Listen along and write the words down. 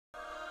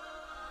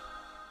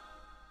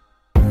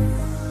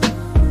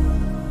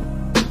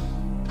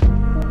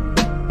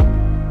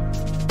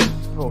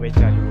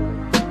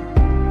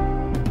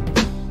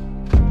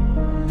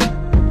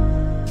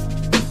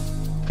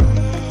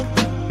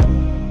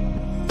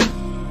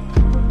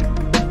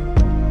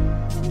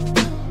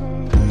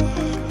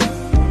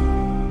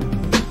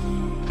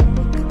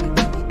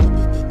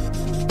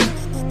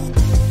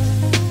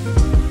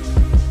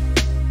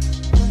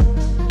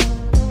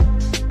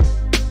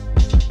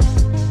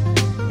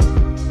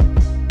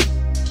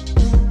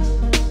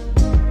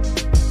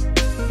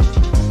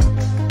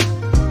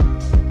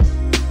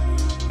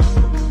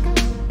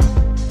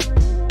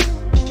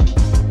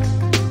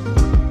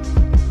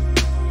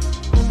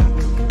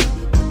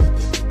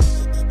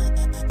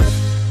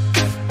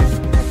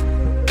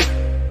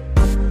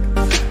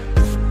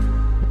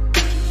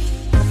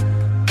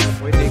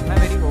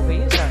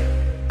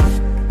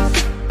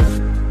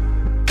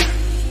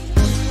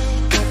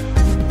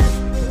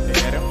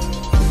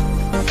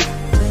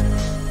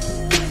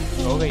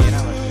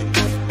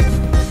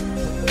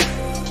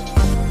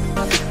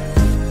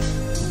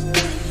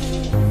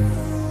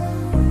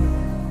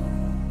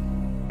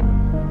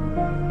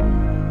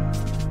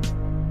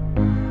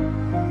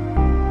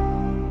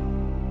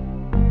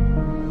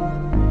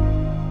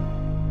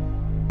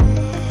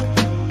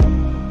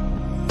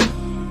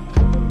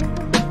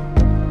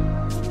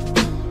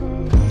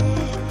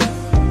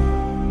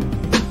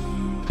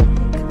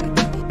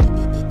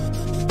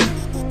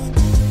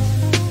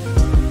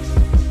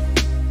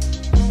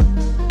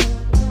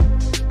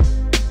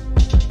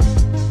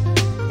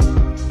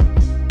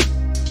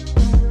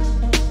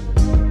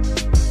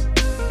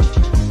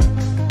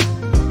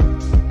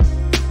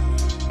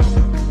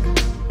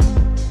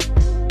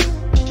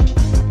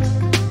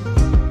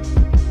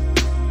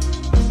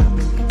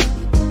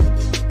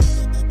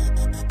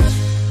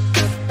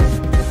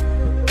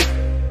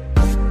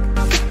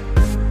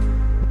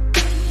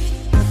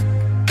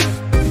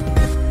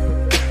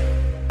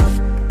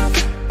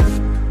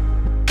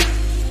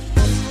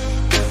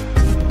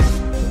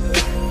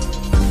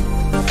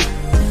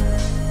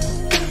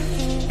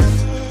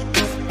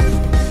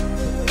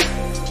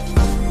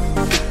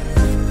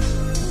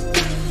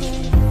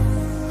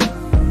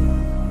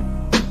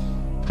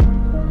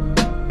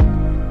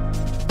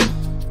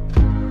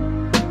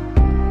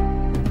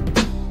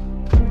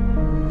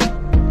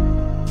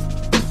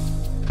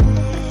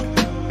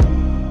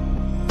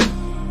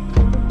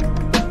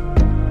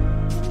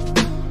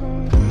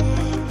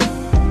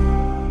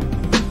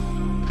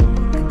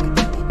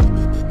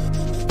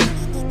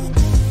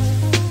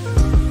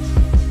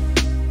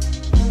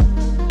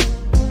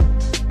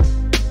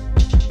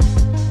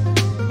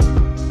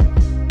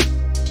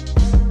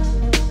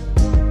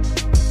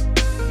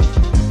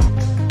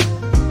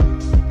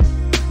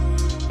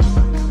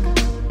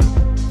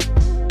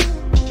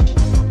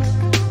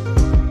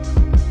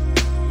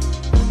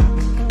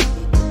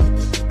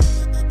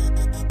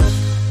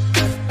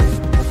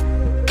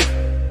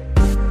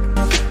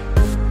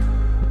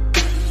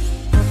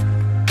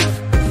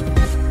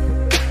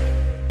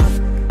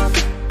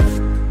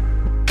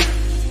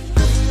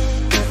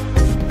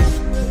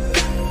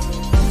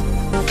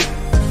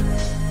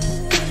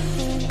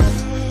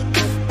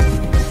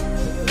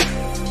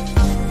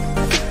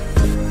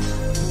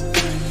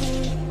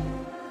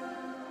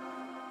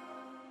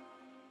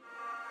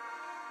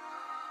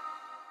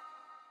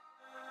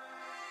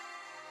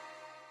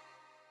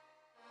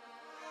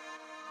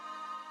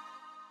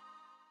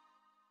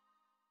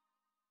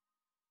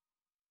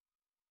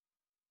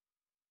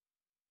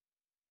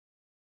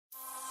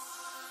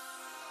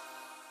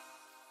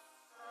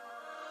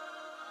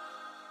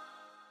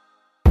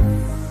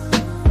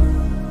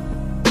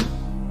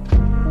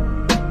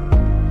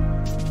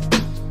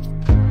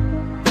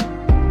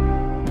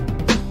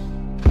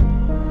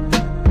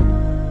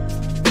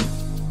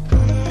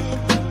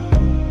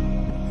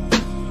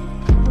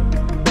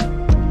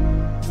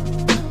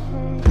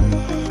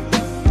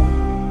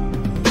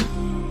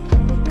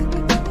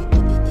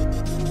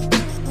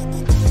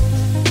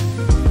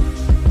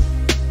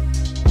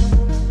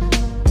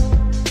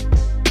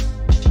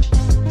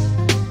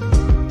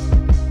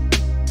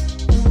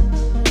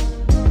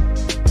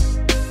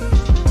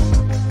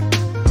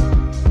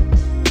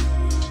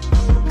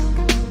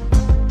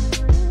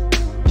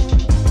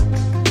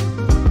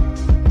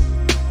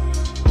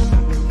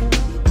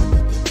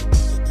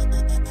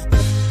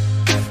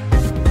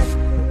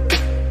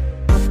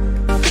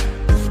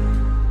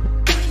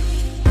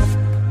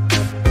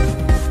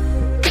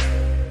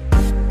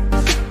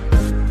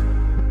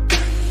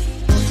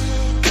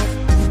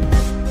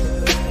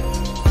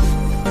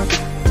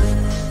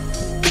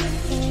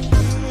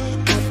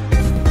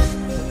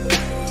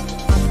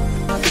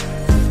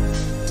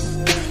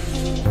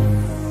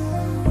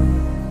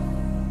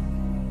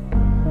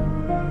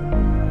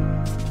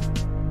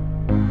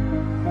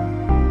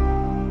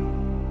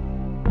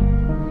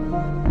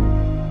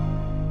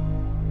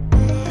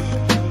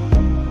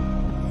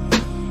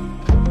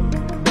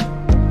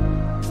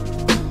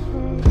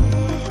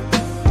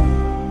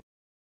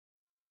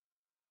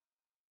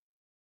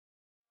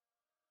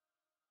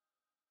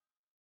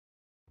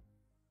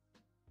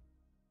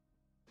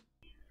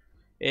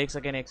एक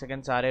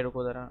सेकेंड सारे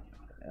रुको ज़रा।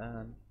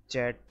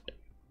 चैट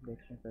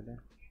देखने पहले।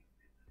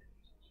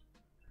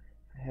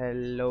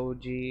 हेलो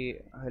जी।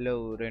 Hello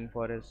rain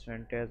forest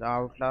centres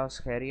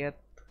Outlast खैरियत।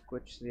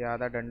 कुछ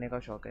ज़्यादा डरने का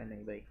शौक है?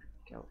 नहीं भाई,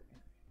 क्या हो गया?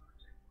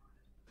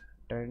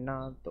 डरना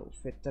तो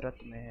फितरत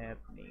में है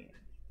अपनी।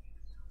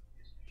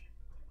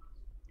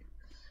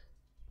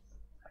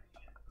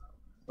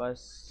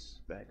 बस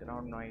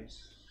बैकग्राउंड नॉइस।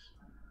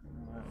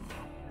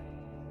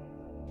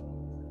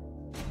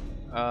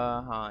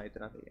 हाँ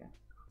इतना सही है।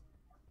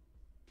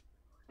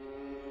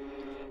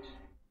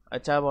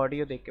 अच्छा अब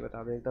ऑडियो देख के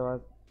बता दो एक दफ़ा।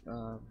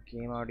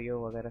 गेम ऑडियो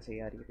वगैरह सही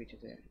आ रही है पीछे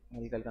से?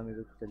 हल्का हल्का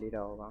म्यूजिक चल ही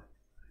रहा होगा।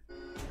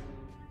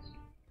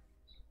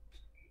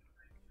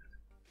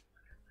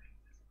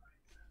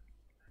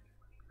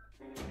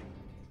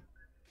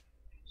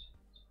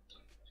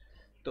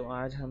 तो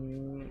आज हम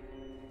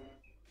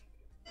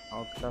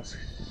आउटलास्ट।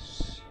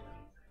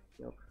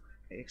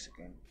 एक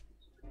सेकेंड।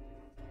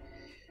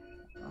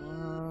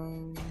 हाँ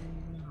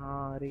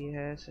आ रही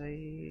है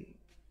सही।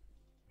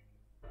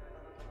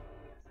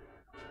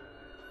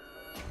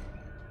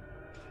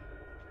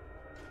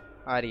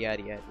 आ रही है आ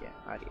रही है आ रही है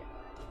आ रही है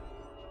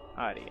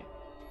आ रही है।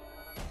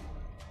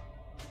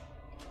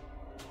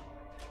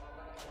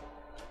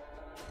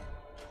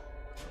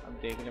 अब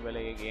देखने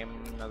पहले ये गेम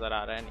नज़र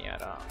आ रहा है नहीं आ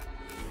रहा।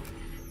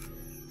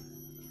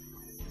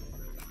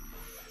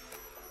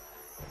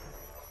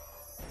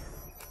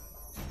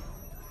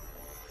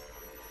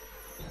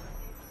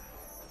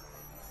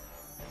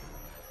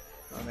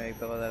 मैं एक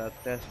दफ़ा ज़रा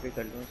टेस्ट भी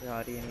कर लूँ से आ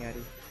रही है नहीं आ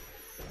रही।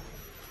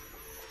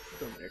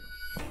 2 मिनट।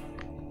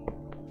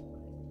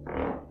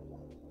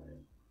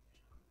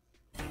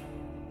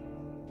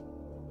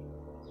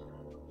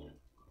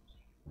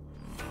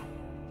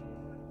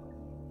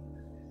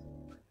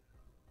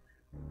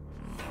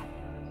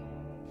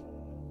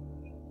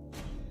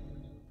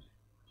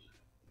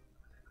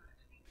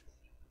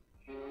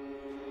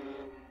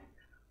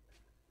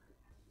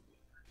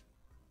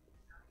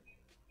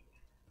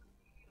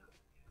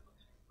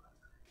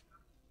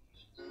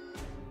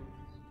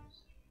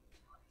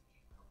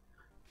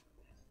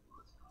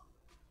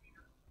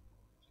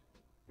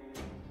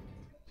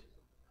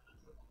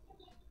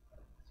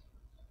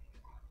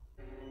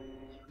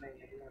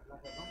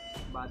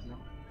 बाद में।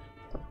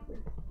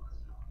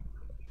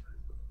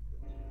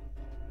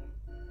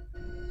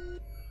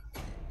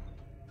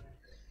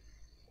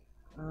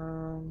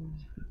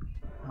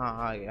 हाँ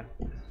आ गया।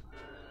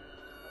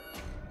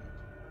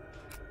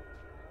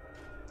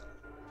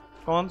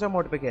 कौन सा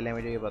मोड पे खेले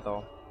मुझे ये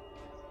बताओ।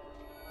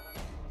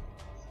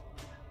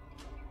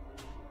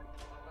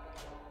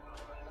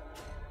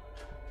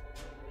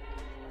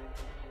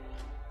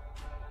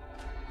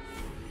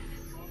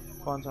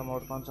 कौन सा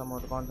मोड कौन सा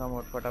मोड कौन सा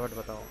मोड फटाफट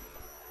बताओ।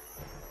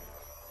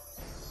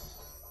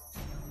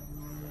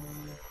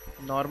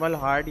 नॉर्मल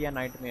हार्ड या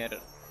नाइटमेयर?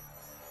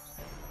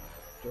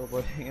 जो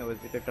बोलेंगे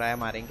बस भी तो ट्राई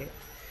मारेंगे।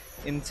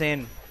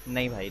 इनसेन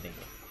नहीं भाई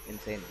नहीं।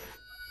 इनसेन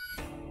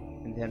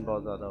इंसेन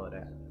बहुत ज़्यादा हो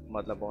रहा है,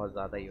 मतलब बहुत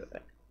ज़्यादा ही हो रहा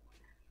है।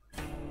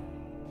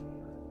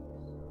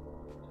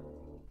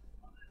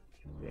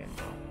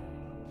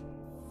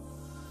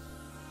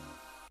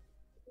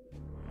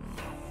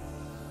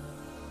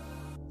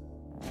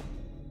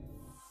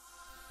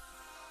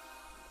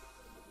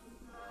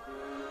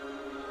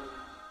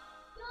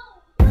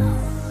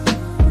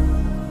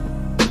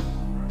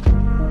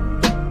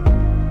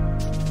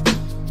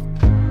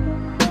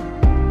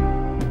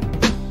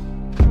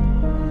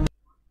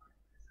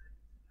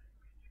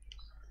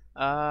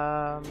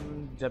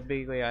 जब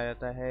भी कोई आ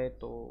जाता है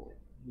तो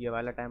ये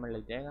वाला टाइमर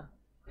लग जाएगा।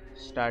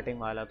 स्टार्टिंग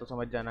वाला तो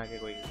समझ जाना कि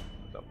कोई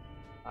मतलब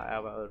आया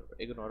हुआ और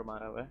इग्नोर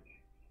मारा हुआ है,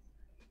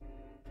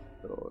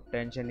 तो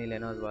टेंशन नहीं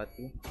लेना उस बात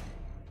की।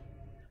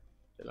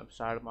 चलो हम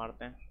स्टार्ट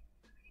मारते हैं।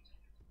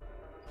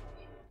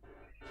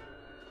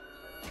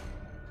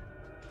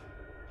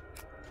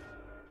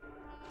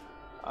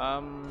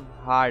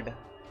 Hard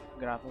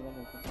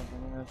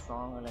graphical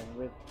strong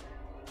language.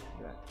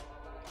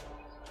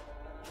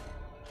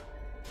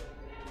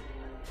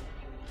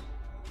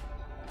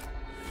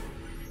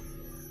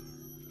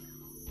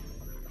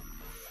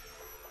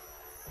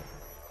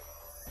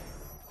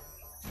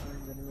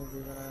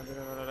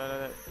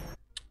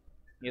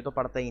 ये तो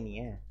पढ़ता ही नहीं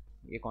है।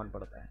 ये कौन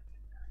पढ़ता है?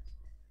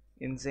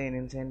 इनसेन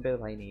इनसेन पे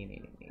भाई नहीं नहीं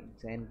नहीं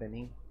इनसेन पे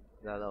नहीं।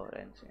 ज़्यादा हो रहा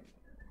है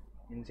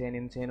इनसेन। इनसेन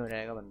इनसेन हो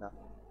जाएगा बंदा,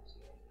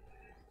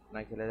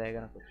 ना खेला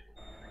जाएगा ना कुछ।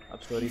 अब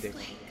स्टोरी देखो।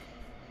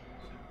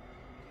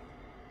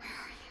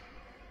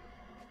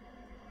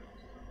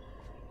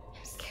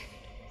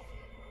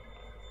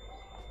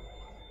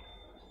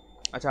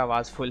 अच्छा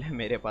आवाज़ फुल है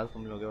मेरे पास,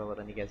 तुम लोगों के पास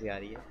पता नहीं कैसी आ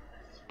रही है।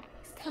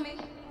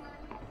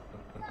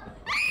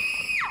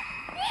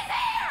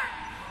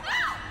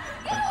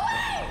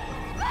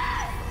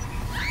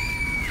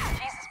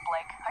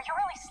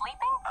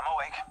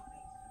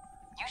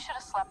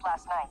 Slept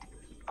last night.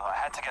 Well, I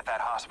had to get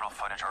that hospital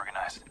footage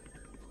organized.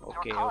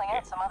 Okay, you were calling okay.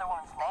 out some other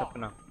woman's name.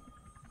 Sapna.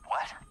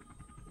 What?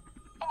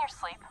 In your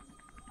sleep.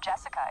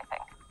 Jessica, I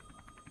think.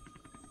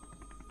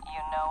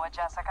 You know a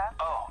Jessica?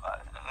 Oh,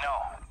 no.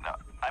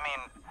 I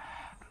mean,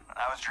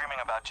 I was dreaming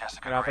about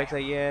Jessica Gray. Graphics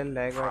सही है,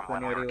 lag वैग From तो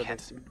when नहीं we हो रही were वो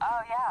kids. देखती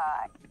Oh,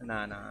 yeah. ना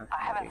ना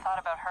I haven't thought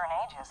about her in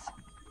ages.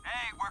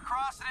 Hey, we're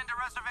crossing into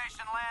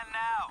reservation land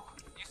now.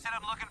 You said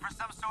I'm looking for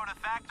some sort of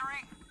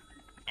factory?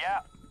 Yeah.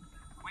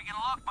 We can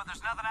look, but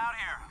there's nothing out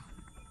here.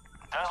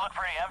 Does look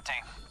pretty empty.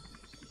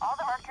 All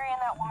the mercury in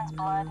that woman's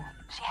blood,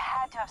 she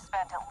had to have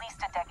spent at least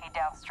a decade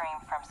downstream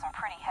from some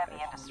pretty heavy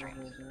industry.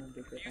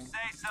 You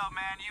say so,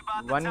 man. You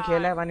bought the one time.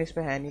 खेला है, one इस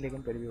पे है नहीं,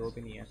 लेकिन फिर भी वो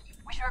भी नहीं है.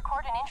 We should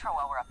record an intro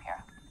while we're up here.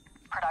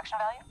 Production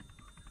value?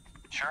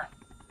 Sure.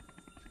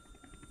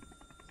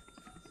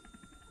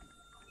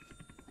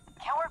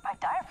 Can't work my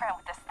diaphragm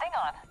with this thing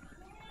on.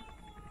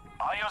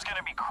 Audio's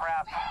gonna be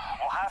crap.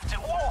 We'll have to.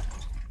 Whoa!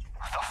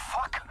 The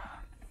fuck?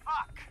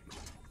 Fuck!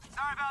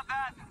 Sorry about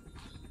that.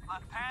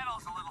 Left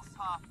panel's a little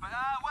soft, but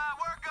well,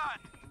 we're good.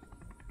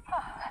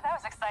 That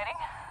was exciting.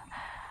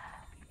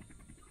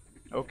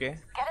 Okay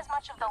Get as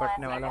much of the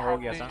फटने lens वाला behind हो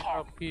as गया you था. can.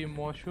 आपकी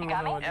मौशूर You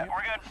got होने me? वाली Yeah, है.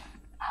 we're good.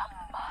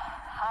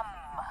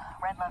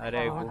 Red leather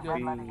अरे yellow, गोपी,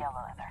 red leather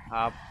yellow leather.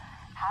 आप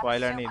Have a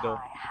स्पॉइलर soup नहीं दो.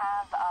 pie.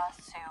 Have a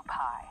soup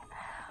pie.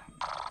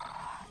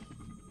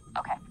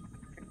 Okay.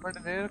 But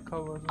there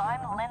खबर.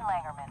 I'm Lynn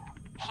Langerman,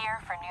 here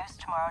for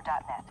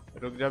newstomorrow.net.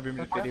 रुक जा भी,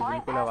 We're तेरी flying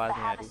बिल्कुल past आवाज the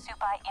नहीं आ रही.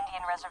 Havasupai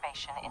Indian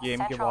Reservation in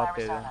Game के central बहुत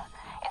तेज है.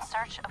 Arizona in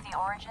search of the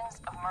origins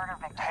of murder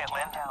victim Hey, Jane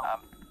Lynn. Doe.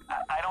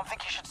 I don't think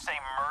you should say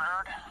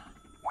murdered.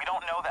 We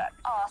don't know that.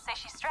 Oh, I'll say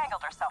she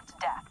strangled herself to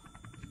death.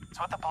 It's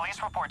what the police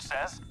report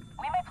says.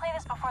 We may play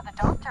this before the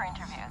doctor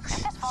interviews.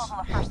 If this falls on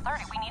the first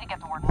 30, we need to get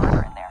the word murder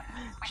in there.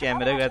 We should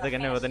कैमरे probably को watch ऐसे the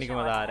करने में face पता नहीं क्यों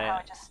too, मजा आ and रहा how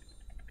है. it just-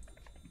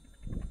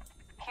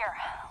 Here,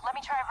 let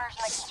me try a version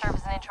that can serve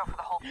as an intro for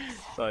the whole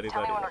piece. Sorry,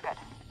 Tell me sorry. when we're good.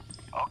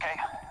 Okay.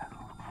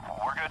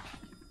 We're good.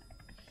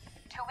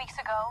 2 weeks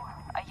ago,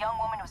 a young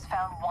woman was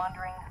found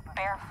wandering,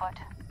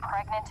 barefoot,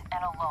 pregnant,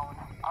 and alone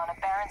on a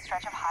barren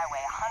stretch of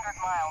highway 100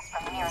 miles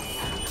from the nearest...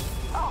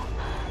 Oh!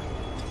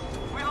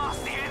 We lost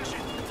the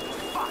engine.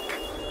 Fuck.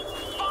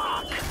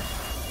 Fuck.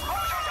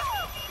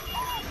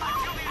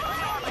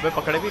 अबे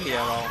पकड़ भी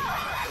लिया wow.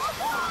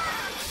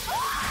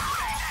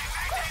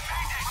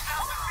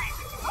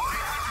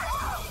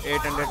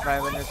 800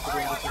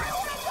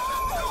 500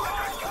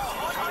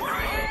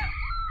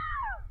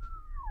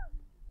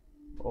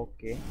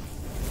 okay.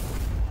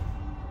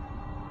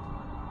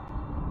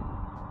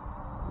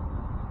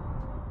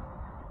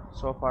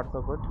 सो फार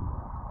so good,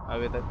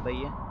 अभी तक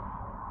सही है.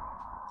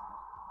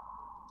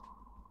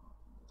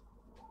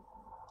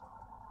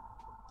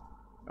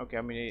 Okay,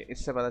 अब मुझे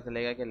इससे पता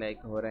चलेगा कि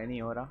लाइक हो रहा है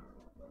नहीं हो रहा.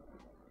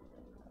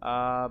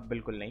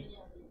 बिल्कुल नहीं,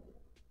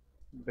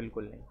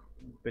 बिल्कुल नहीं,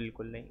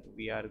 बिल्कुल नहीं.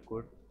 We are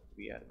good,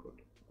 we are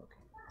good.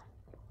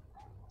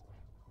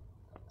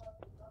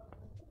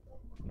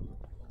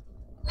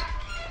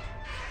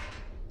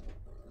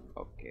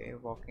 Okay,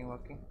 walking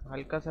walking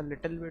हल्का सा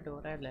लिटिल बिट हो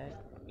रहा है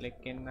लैग,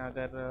 लेकिन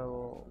अगर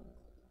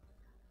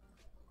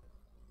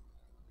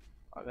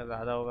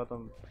ज़्यादा होगा तो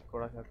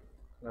थोड़ा सा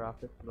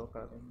ग्राफिक्स स्लो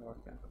कर देंगे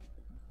और क्या.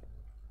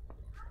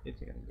 ये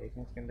चिकन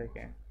देखें इसके अंदर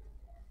क्या है.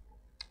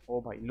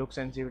 ओ भाई, लुक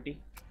सेंसिटिविटी.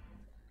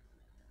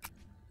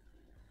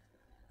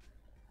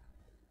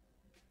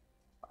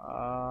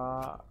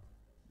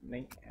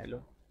 नहीं, हेलो.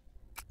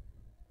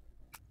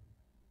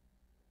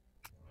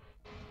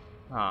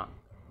 हाँ,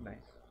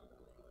 nice.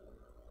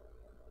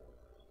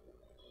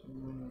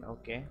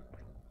 Okay.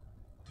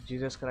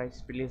 Jesus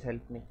Christ, please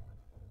help me.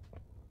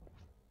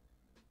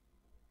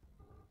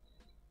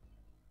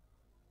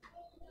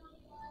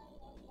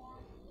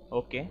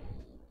 Okay.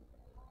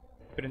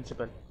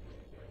 Principal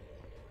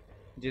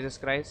Jesus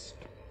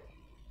Christ.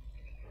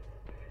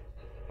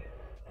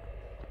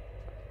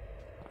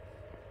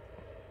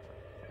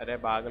 अरे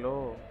भाग लो.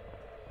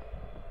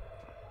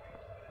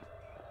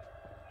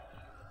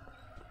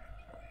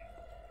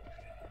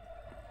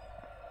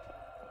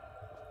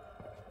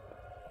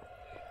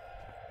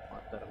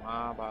 मोहतरमा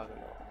भाग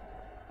लो.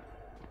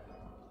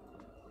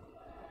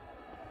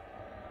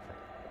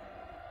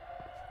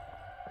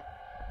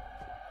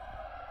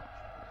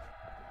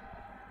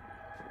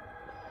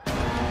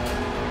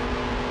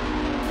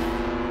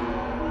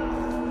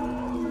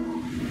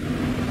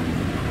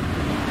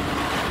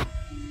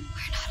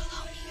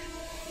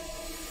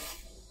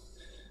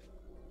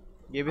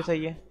 ये भी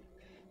सही है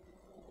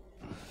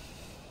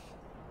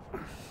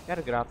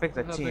यार. ग्राफिक्स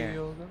अच्छी हैं,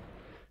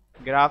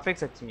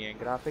 ग्राफिक्स अच्छी हैं,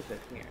 ग्राफिक्स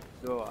अच्छी हैं.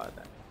 जो बात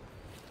है.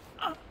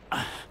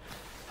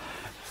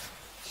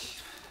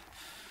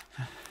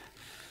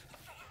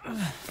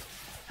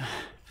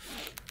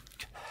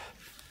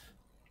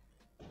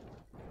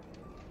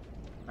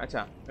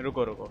 अच्छा,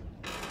 रुको रुको.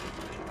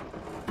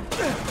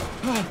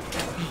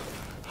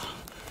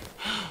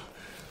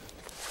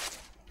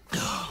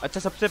 अच्छा,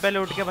 सबसे पहले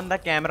उठ के बंदा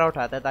कैमरा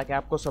उठाता है ताकि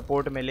आपको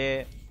सपोर्ट मिले.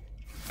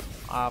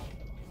 आप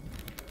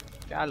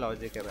क्या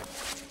लॉजिक है भाई.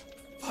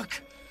 Fuck.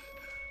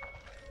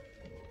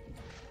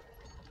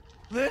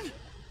 Lynn?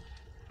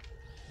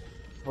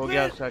 हो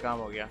गया, उसका काम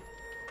हो गया.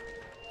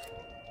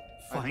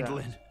 Find अच्छा.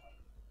 Lynn.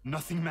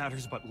 Nothing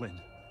matters but Lynn.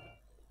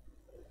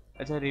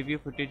 अच्छा, रिव्यू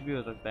फुटेज भी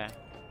हो सकता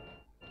है.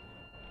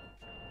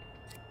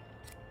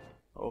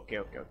 Okay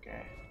okay okay.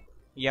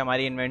 ये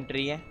हमारी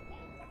इन्वेंट्री है।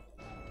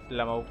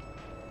 लमाऊ।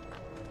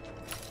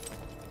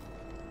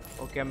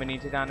 ओके हमें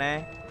नीचे जाना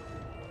है।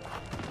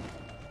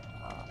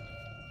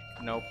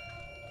 नोप।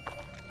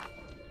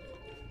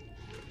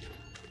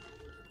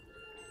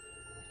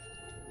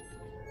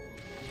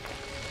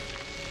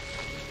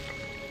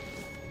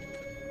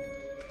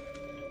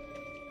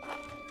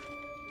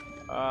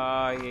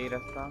 यही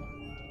रास्ता।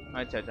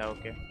 अच्छा अच्छा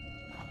ओके।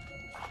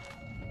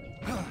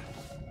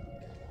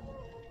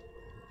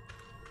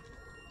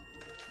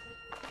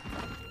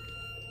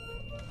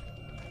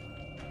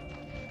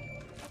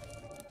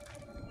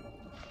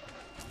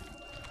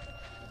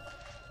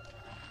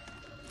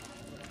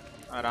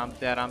 आराम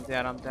से आराम से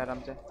आराम से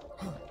आराम से।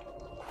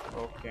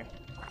 ओके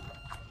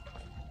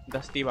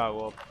दस्ती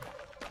भागो अब।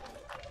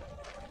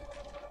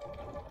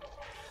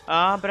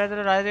 press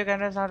the right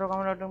camera start to come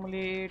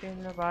automatically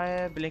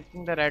by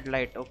blinking the red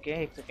light. Okay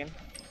एक सेकेंड।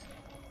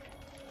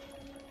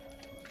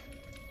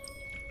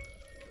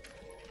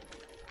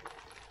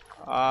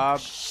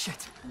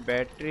 Shit.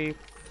 बैटरी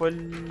फुल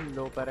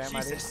लो पर है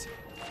हमारी। Jesus.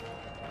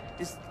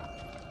 Is...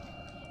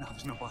 No,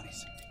 there's no bodies.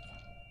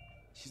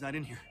 She's not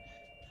in here.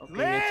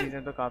 Okay ये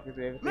चीजें तो काफी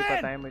बेसिक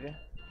पता है मुझे।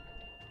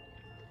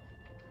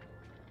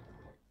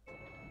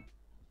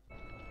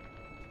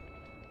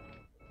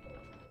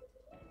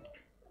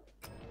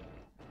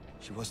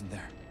 She wasn't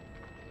there.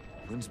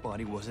 Lynn's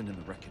body wasn't in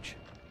the wreckage.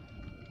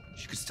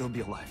 She could still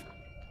be alive.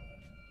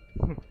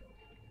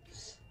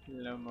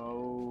 लमो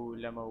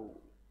लमो।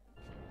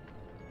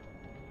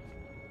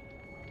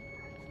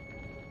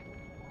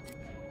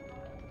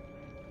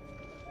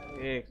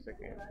 एक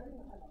सेकेंड।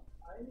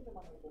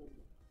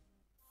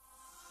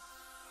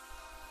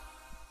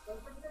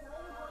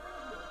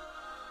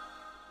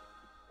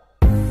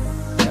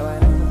 क्या हुआ है?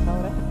 मसला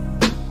हो रहा है?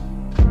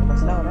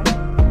 मसला हो रहा है?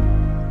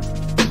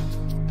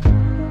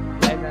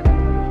 लाइव जाना है?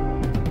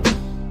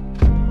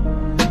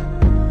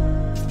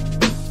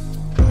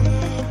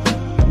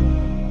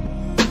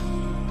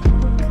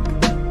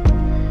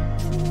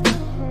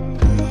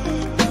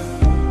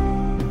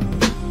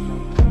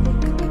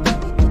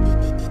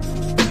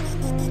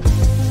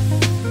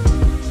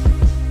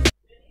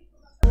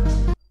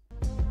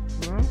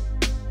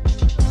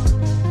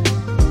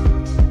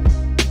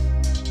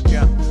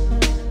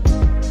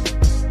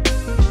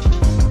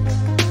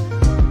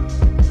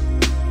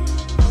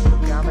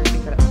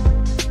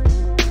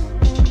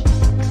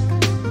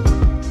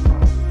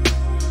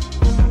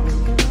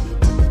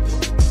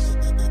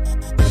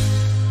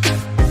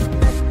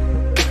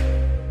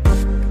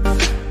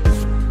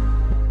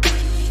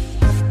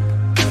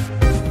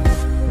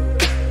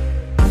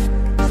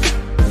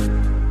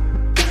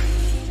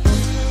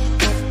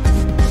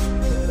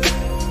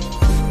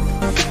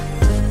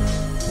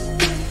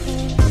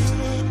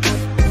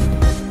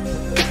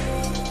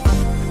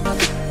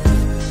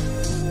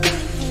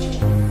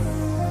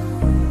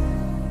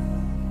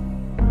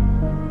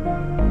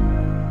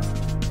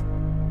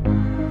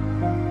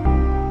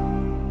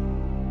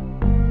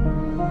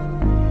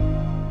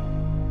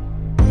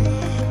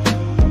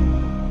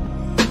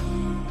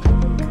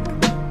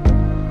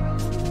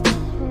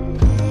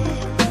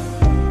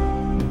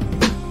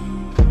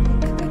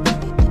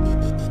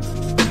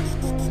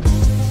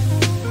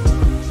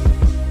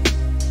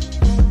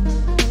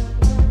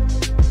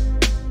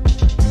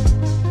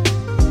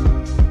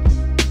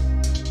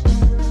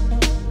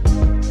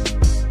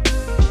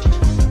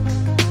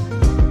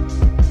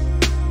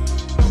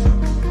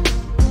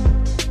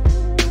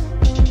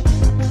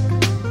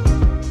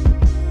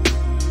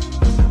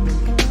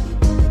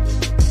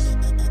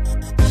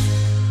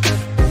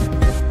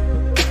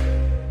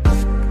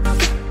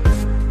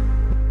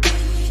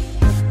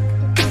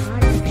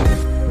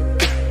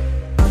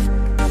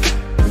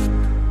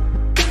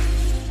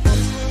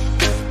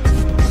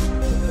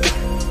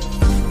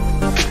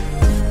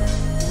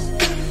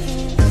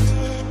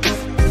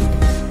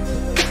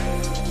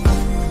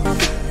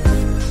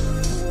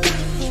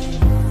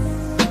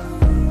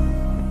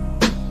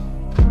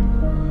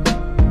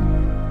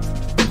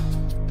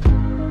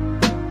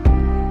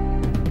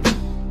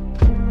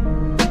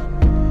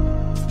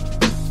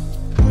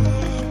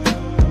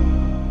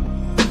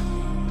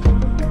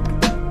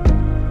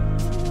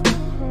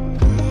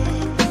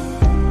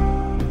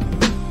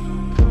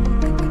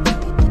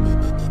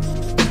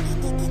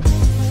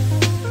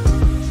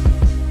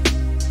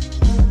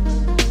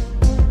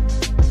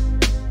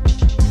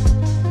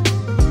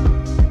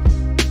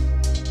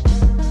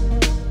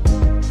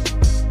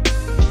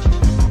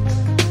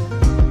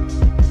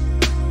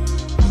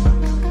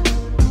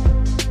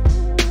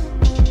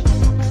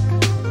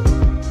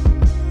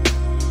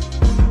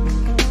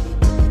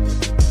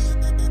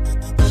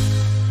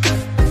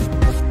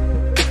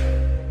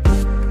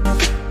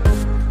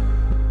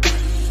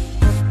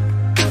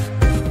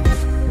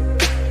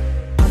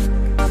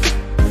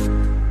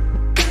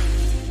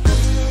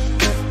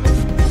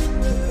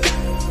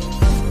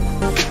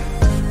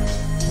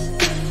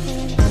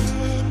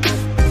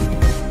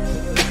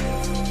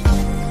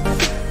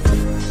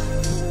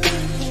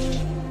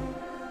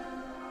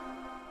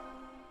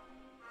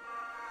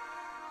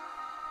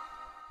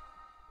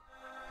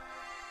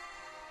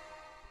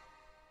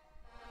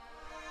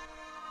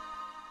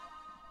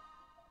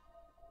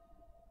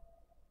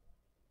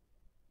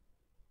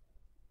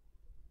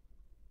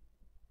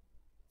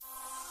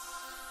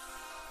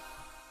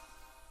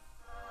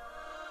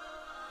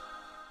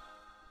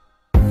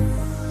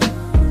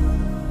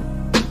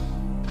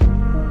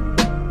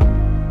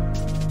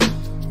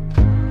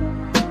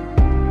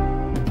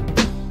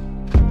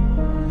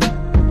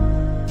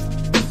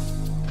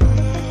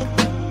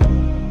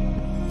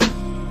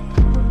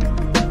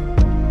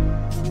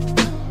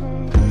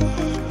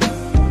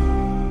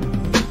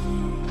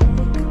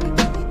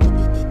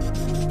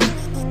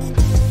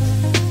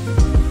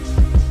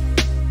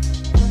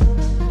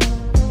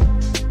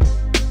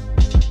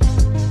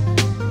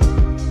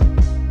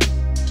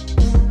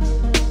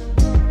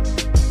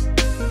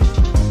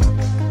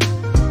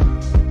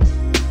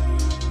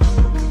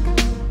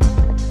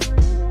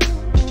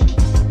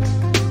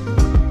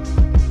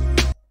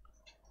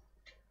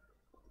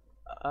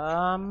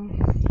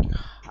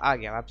 आ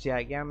गया, वापसी आ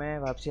गया, मैं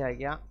वापसी आ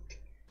गया।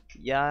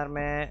 यार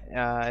मैं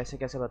ऐसे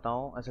कैसे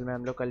बताऊँ, असल में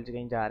हम लोग कल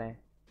कहीं जा रहे हैं,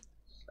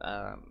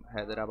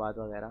 हैदराबाद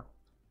वगैरह।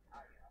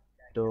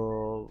 तो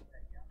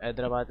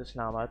हैदराबाद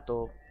इस्लामाबाद,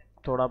 तो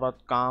थोड़ा बहुत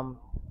काम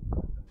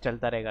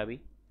चलता रहेगा अभी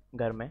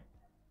घर में।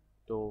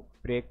 तो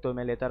ब्रेक तो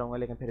मैं लेता रहूँगा,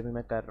 लेकिन फिर भी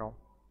मैं कर रहा हूँ।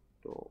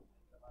 तो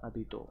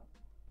अभी तो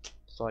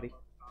सॉरी,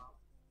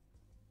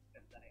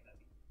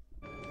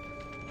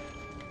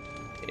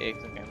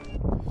 एक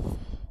सेकेंड।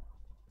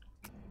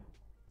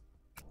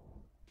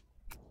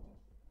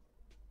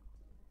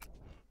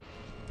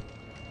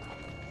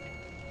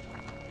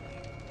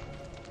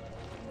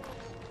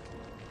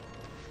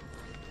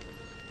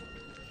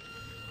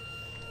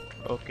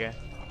 ओके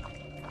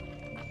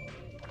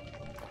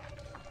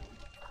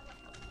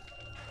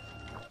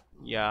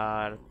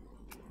यार,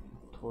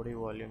 थोड़ी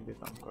वॉल्यूम भी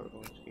कम कर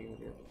दूँ इसकी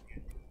वजह से।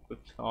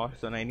 कुछ और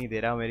सुनाई नहीं दे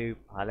रहा, मेरी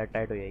हालत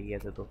टाइट हो जाएगी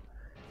ऐसे तो।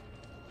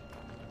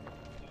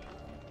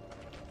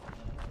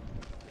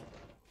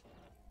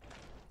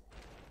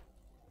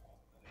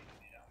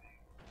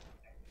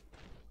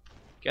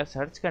 क्या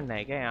सर्च करना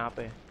है क्या यहाँ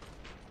पे?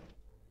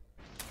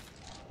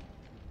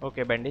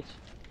 Okay, bandage.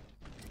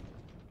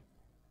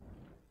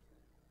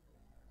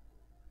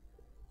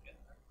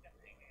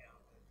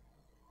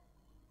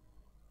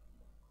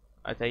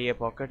 अच्छा, ये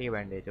पॉकेट, ये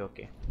बैंडेज,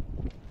 ओके।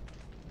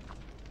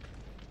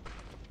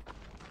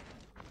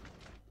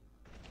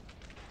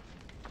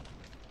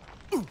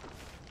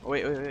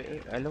 ओए ओए ओए,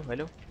 हेलो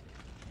हेलो।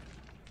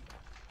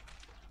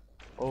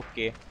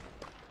 ओके,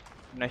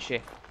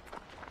 नशे।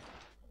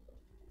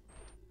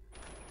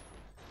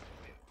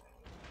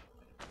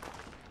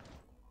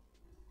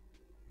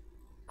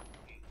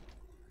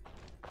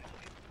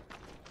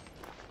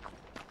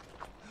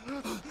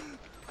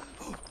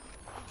 Oh,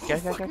 क्या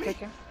क्या fuck क्या क्या me!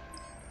 क्या?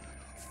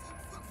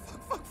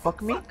 Fuck,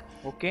 fuck me? fuck!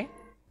 Okay.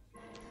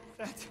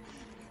 That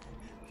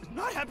did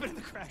not happen in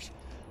the crash.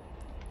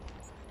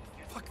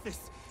 Fuck this.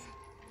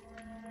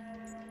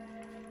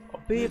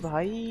 अबे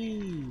भाई,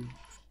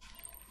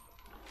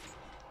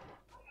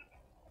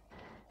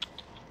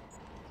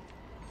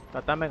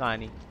 पता मैं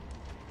कहानी।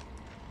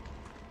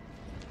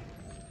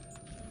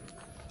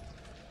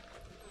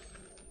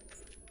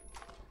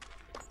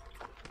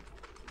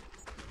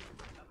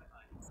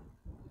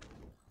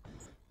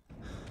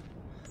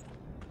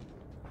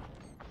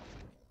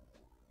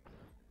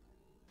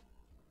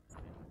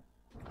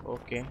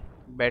 ओके,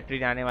 बैटरी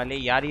जाने वाली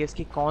है। यार ये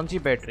इसकी कौन सी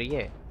बैटरी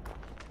है?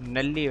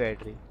 नल्ली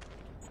बैटरी,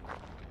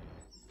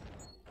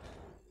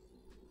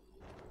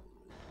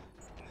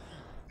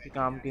 किसी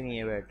काम की नहीं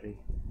है बैटरी।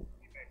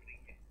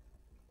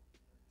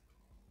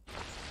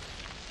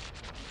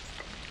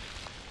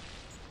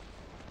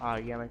 आ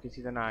गया मैं,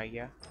 किसी तरह आ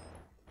गया।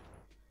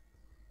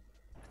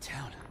 A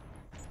town.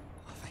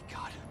 Oh, thank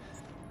God.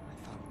 I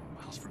thought we were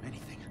miles from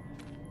anything.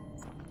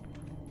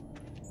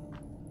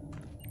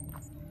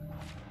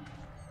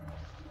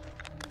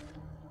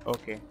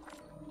 Okay,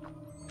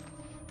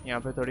 यहाँ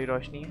पे थोड़ी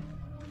रोशनी है,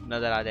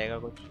 नज़र आ जाएगा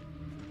कुछ।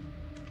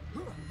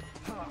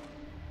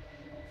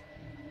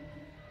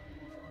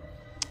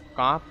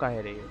 कहाँ का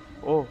है रे ये?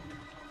 ओह,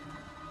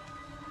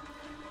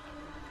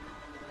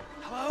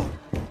 Hello?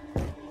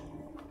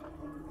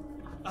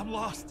 I'm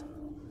lost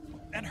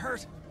and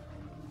hurt.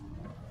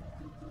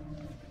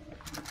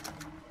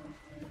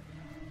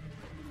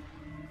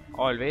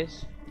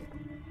 Always.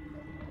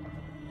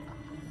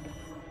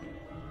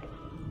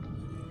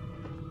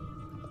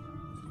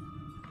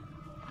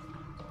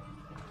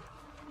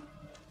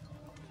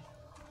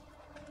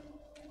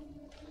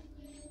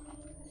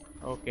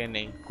 Okay,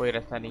 नहीं कोई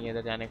रास्ता नहीं है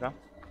इधर जाने का।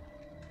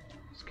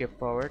 स्किप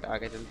फॉरवर्ड,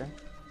 आगे चलते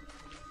हैं।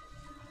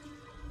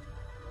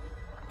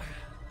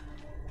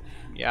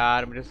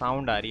 यार मुझे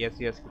साउंड आ रही है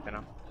सीएस की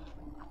तरह।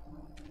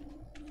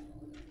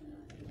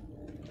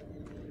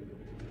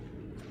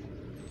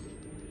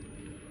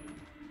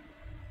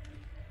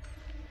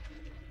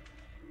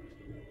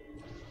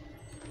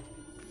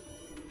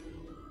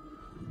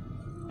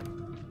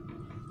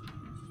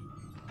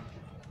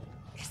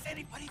 Is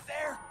anybody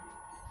there?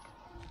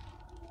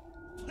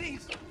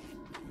 Please.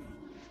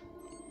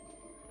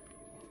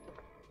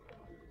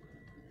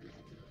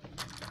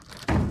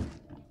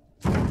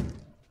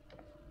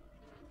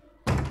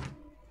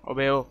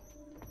 ओबे ओ,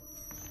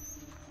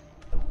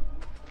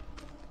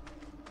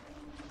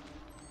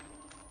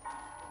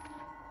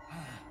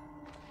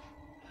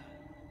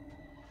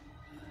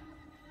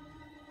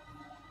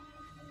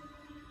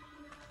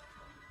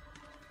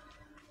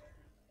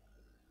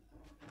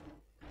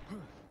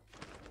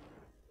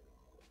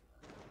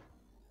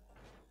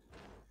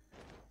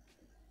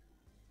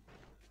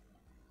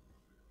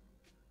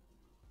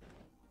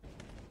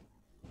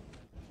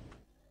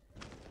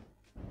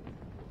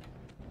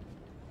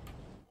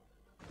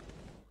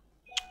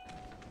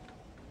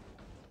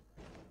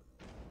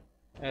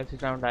 ऐसी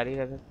साउंड आ रही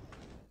है जैसे।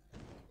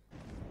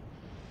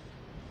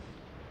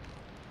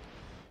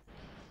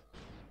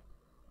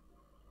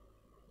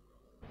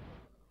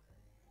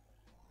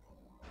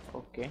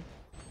 Okay,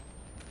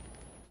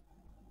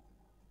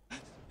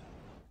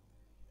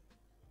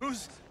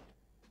 Who's...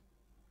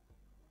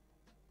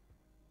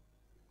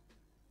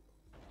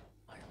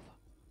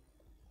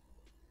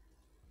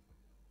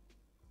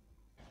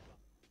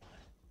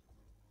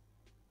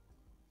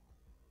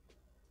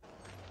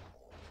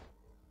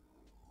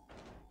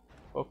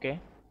 Okay,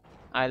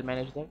 I'll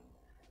manage that.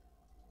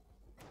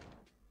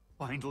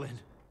 Find Lynn.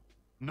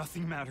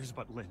 Nothing matters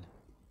but Lynn.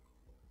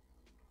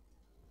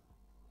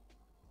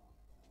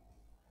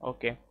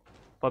 Okay,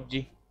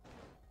 PUBG.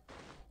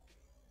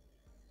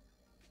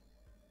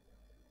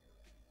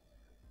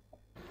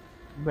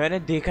 मैंने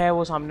देखा है,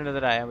 वो सामने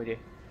नजर आया मुझे.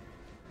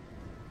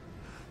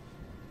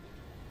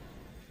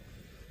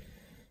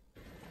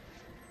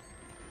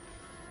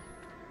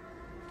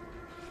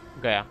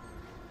 गया.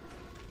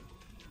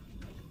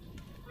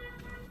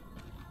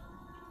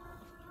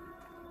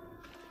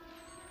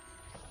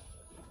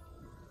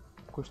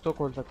 कुछ तो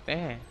खोल सकते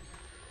हैं.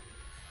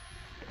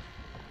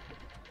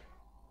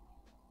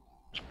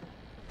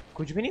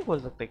 कुछ भी नहीं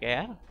खोल सकते क्या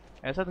यार?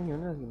 ऐसा तो नहीं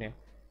होना सीने.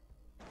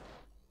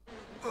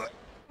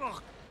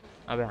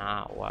 अबे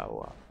हाँ, हुआ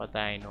हुआ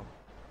पता है. नो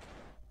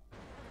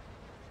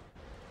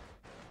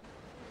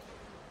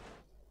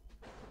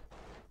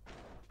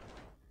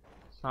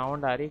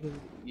साउंड आ रही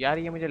है यार.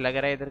 ये मुझे लग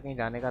रहा है इधर कहीं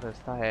जाने का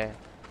रास्ता है.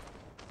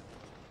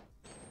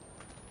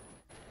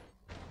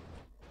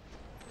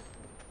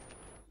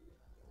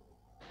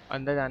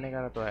 अंदर जाने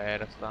का तो है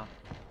रास्ता,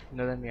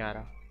 नजर नहीं आ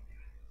रहा.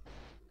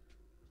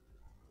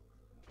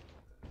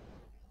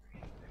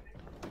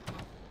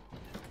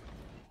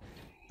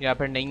 या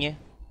फिर नहीं है.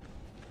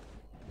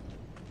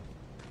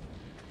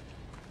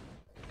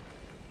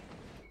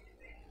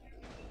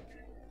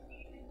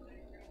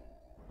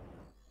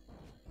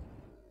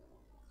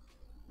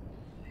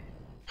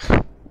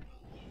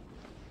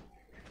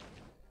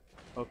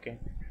 ओके.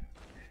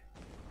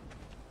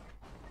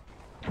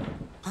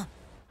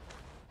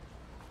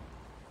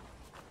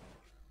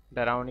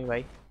 डराओ नहीं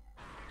भाई.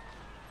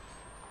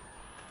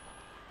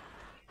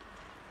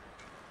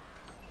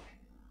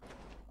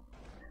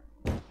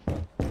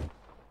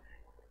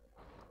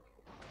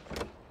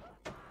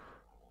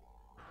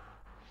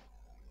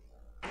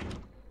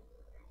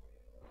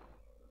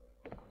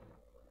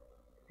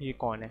 ये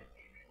कौन है?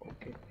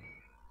 ओके.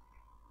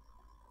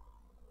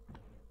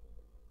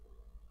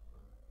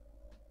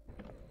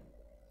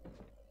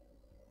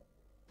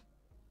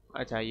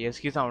 अच्छा, ये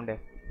इसकी साउंड है.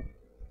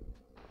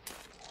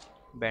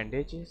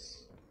 बैंडेजेस.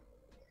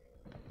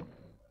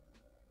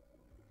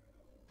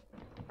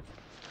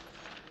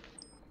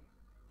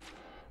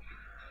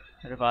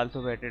 अरे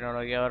फालतू बैटरी डाउन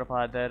हो गया. और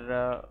फादर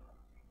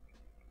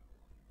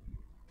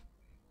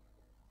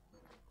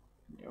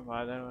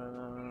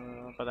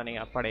फादर पता नहीं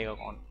अब पड़ेगा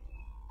कौन.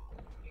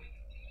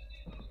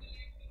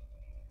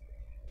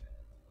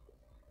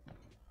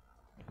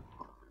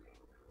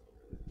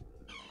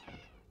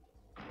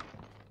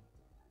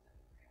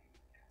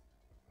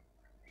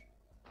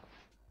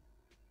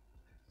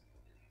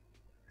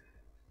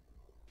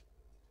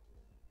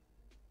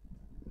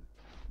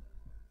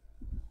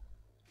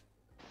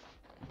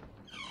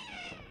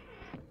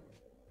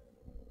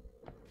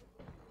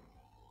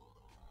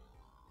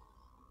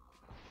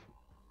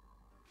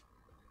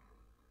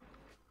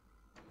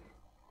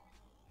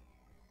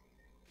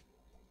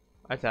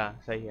 अच्छा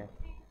सही है,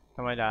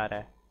 समझ आ रहा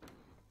है.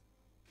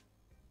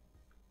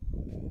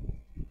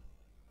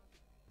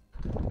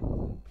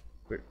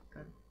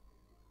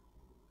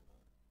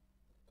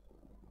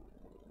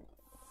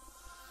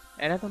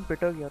 है ना, तुम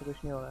पिटोगी और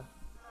कुछ नहीं होगा.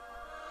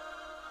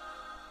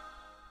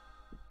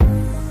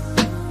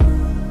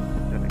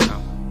 चलो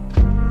काम.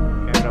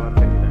 कैमरा बंद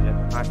करके चल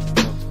जाते. हाँ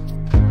चलो.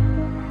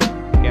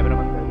 कैमरा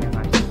बंद करके.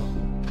 हाँ चलो.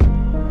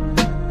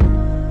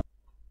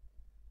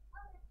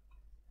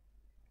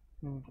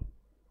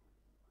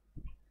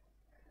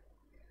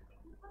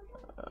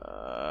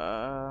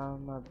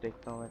 अब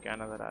देखता हूँ मैं क्या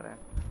नज़र आ रहा है.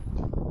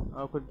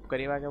 और कुछ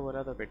करीब आके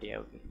बोला तो पिटिया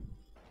होगी.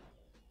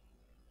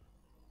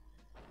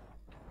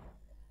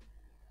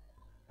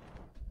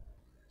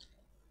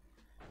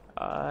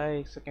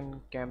 एक सेकंड.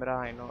 Camera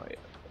I know.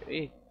 ए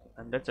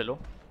अंदर चलो.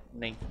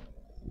 नहीं.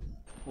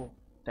 Oh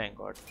thank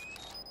God.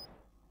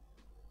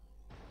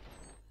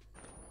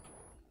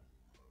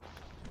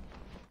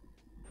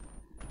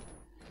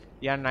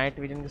 यार नाइट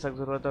विजन की सख्त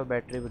जरूरत है.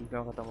 बैटरी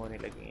बिल्कुल खत्म होने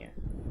लगी है.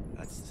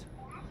 That's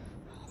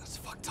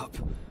fucked up.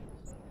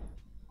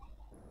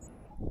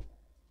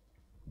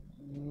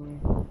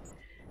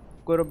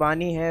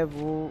 कुर्बानी है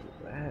वो.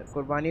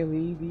 कुर्बानी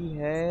हुई भी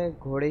है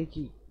घोड़े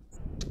की.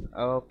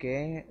 ओके.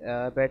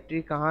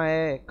 बैटरी कहाँ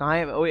है? कहाँ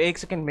है? ओ एक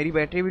सेकंड. मेरी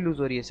बैटरी भी लूज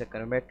हो रही है इस चक्कर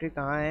में. बैटरी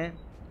कहाँ है?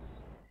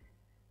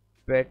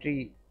 बैटरी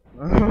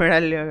मेरा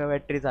लिया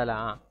बैटरी साला.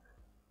 हाँ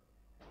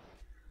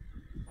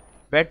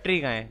बैटरी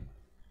कहाँ है?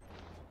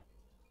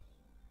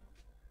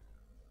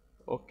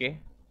 ओके.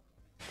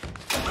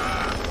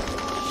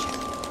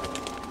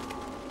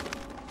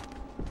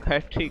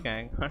 बैटरी कहाँ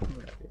है?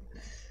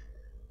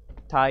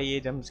 था ये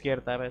जंप स्केयर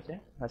था वैसे.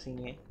 हंसी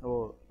नहीं है वो.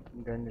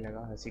 डर नहीं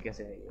लगा. हंसी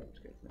कैसे आई है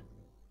उसके इसमें.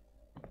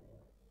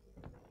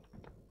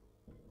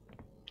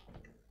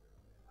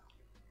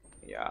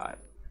 यार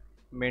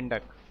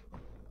मेंढक.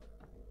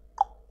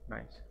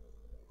 नाइस.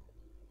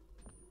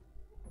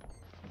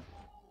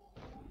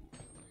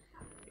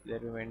 इधर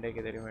भी मेंढक,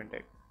 इधर भी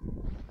मेंढक.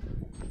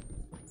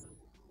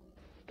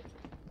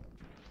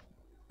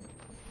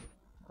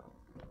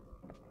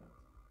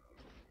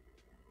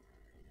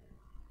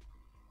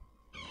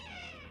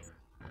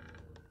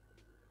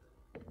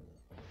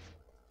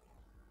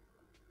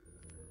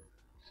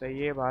 सही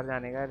है बाहर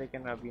जाने का,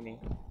 लेकिन अभी नहीं।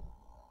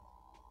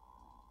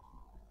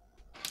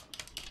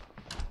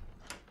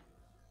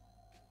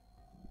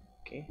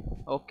 Okay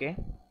okay.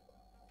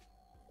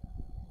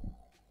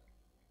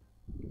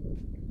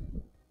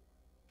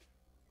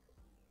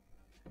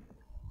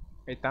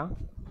 इतना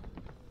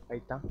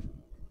इतना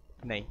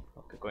नहीं,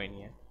 ओके कोई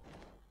नहीं है।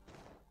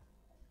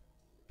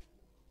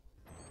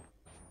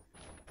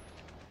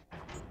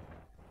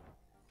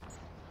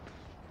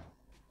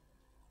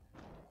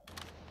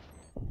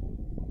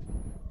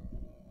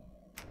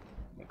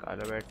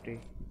 निकालो बैटरी।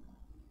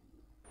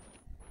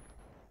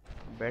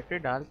 बैटरी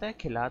डालता है,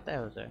 खिलाता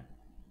है उसे।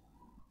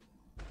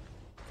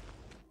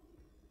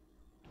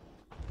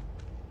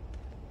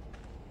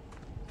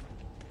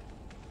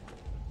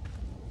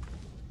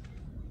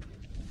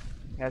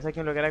 ऐसा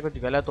क्यों लग रहा है कुछ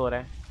गलत हो रहा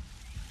है?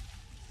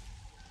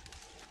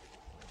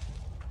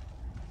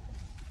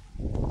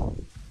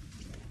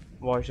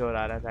 वॉश हो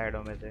रहा है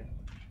साइडों में से,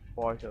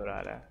 वॉश हो रहा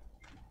है।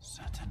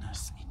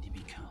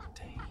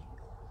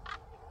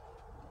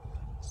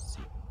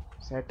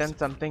 Satan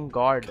something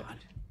god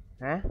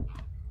हैं?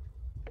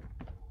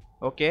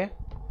 Okay,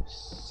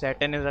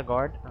 Satan is a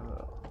god,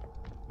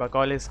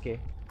 बकौल इसके।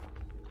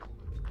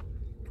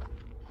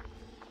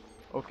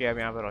 ओके अब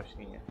यहाँ पर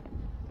रोशनी है।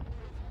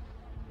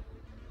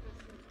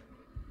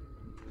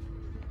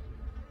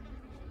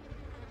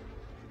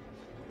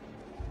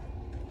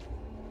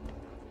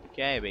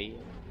 क्या है भाई?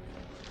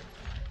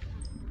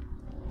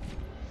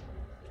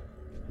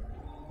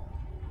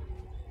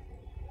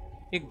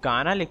 एक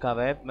गाना लिखा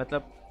हुआ है,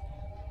 मतलब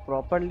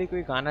प्रॉपरली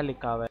कोई गाना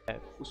लिखा हुआ है,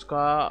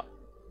 उसका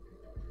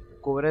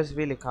कोरस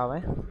भी लिखा हुआ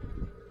है।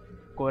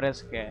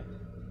 कोरस क्या है?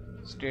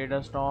 Stayed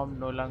a storm,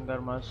 no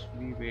longer must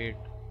we wait.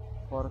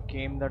 For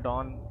came the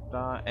dawn,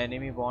 the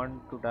enemy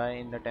want to die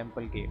in the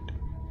temple gate.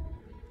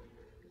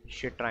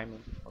 Shit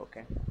rhyming.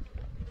 Okay.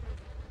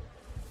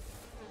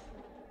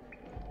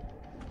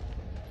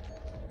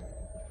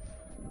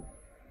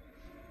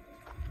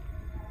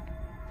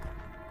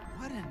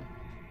 What in?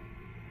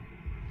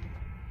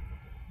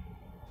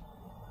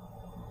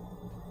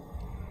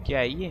 क्या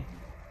है ये?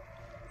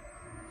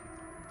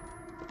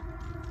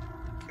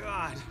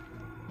 God.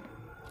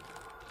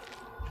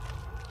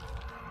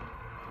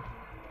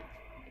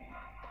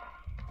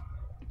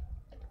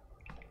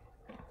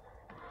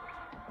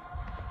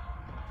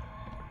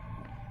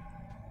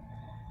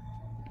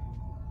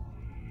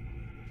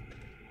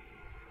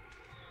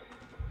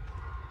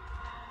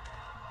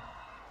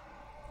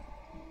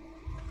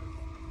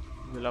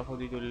 झूला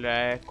खुद ही झूल रहा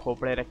है,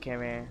 खोपड़े रखे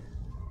हुए हैं।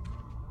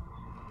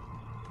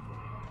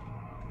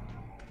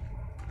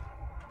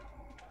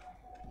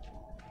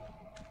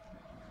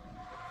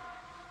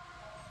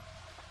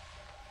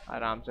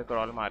 आराम से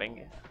क्रॉल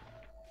मारेंगे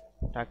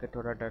ताकि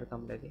थोड़ा डर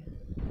कम लगे।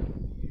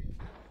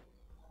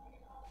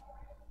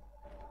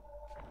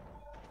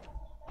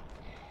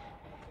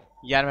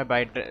 यार मैं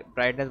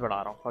ब्राइटनेस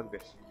बढ़ा रहा हूँ, फक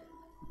दिस।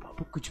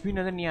 बाबू कुछ भी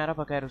नजर नहीं आ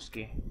रहा बगैर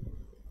उसके।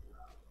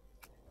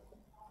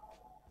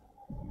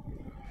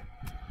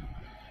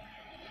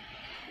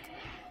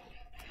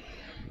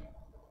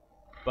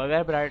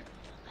 बगैर ब्राइट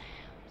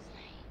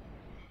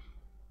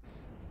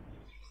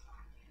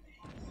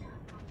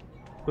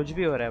कुछ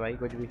भी हो रहा है भाई,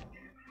 कुछ भी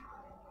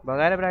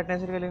बगैर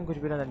ब्राइटनेस के, लेकिन कुछ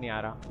भी नजर नहीं आ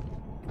रहा।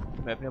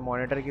 मैं अपने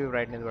मॉनिटर की भी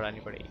ब्राइटनेस बढ़ानी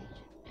पड़ेगी।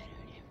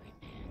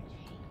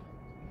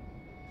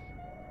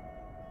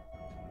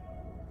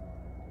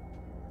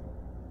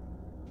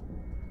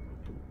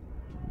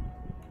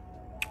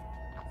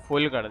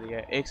 फुल कर दिया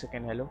है। एक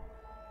सेकेंड, हेलो।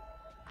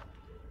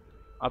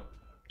 अब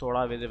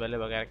थोड़ा विजिबल है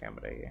बगैर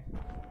कैमरे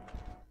के।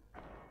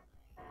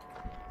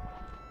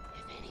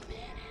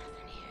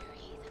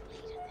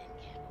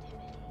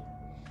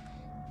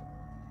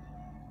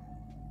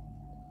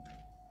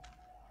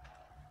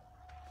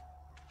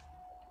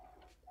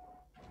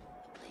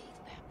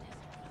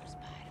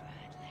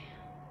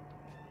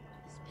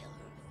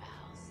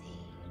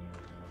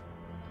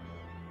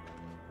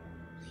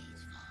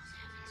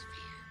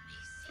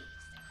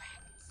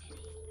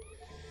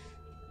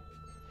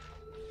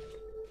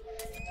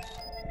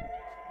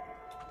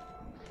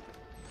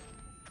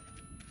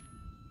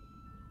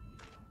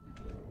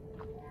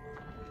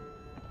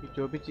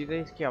 जो भी चीज़ है,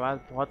 इसकी आवाज़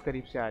बहुत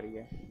करीब से आ रही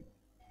है।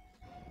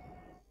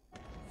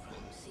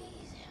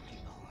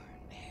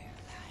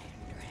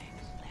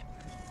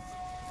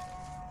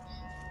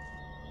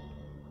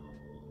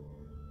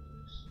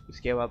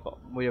 इसके बाद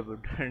मुझे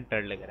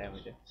डर लग रहा है,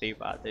 मुझे सही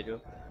बात है।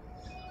 जो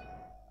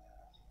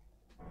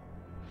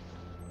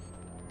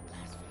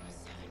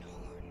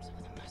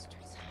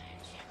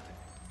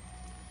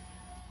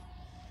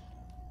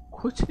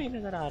कुछ नहीं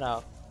नजर आ रहा,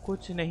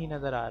 कुछ नहीं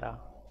नजर आ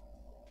रहा।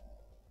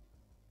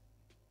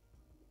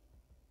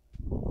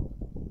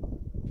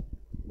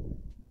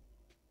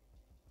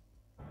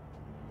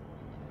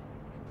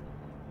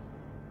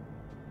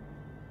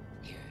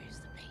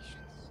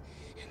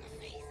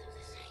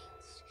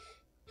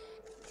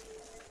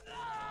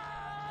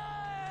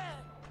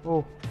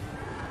 ओह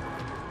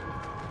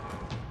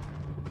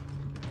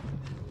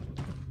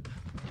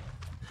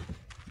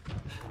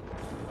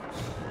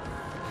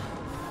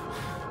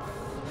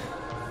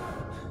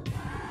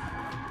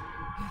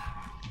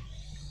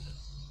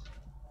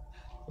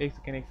एक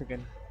सेकेंड एक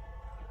सेकेंड,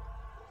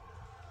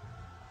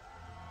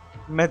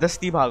 मैं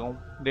दस्ती भागा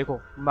हूँ, देखो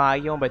मैं आ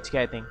गया हूँ बच के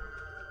आई थिंक।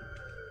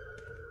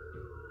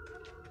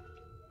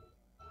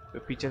 तो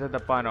पीछे से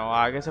दबा ना हो,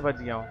 आगे से बच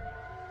गया हूँ,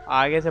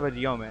 आगे से बच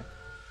गया हूँ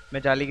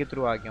मैं जाली के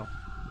थ्रू आ गया हूँ,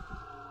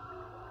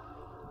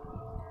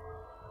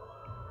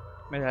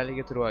 मैं जाली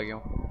के थ्रू आ गया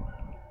हूँ।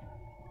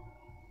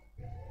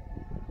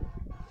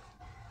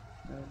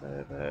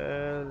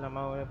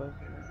 लमाऊ है बस,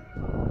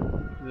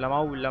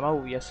 लमाऊ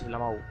लमाऊ, यस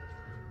लमाऊ।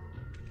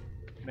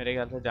 मेरे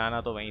ख्याल से जाना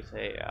तो वहीं से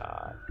है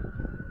यार।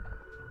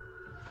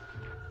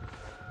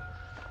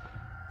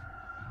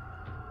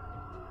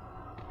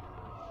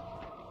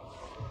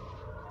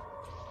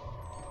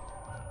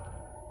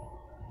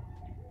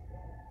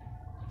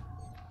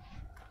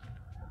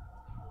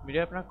 मुझे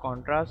अपना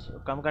कॉन्ट्रास्ट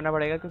कम करना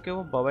पड़ेगा क्योंकि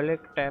वो बबल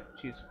एक टैप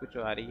चीज़ कुछ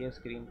आ रही है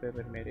स्क्रीन पे,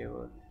 फिर मेरे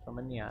वो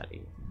समझ नहीं आ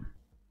रही,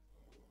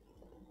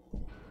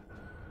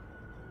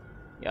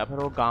 या फिर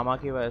वो गामा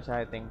की वजह से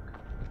आई थिंक।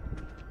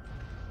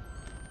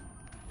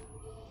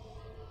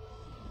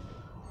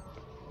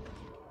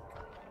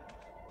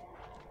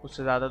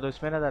 उससे ज़्यादा तो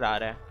इसमें नज़र आ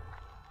रहा है।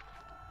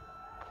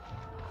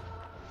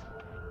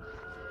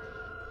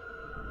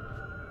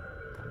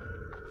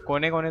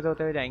 कोने कोने से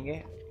होते हुए जाएंगे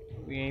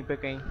यहीं पे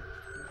कहीं।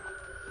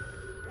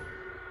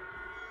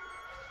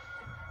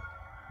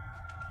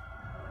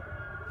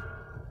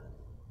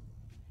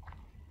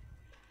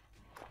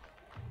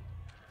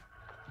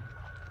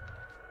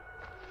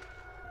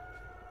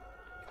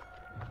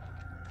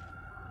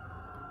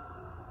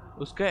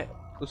 उसके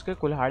उसके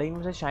कुल्हाड़ी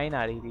में से शाइन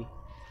आ रही थी।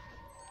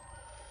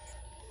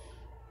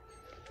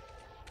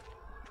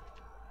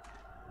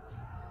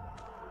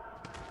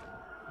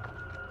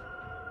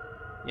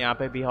 यहाँ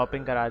पे भी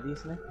हॉपिंग करा दी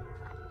इसने,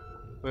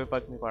 कोई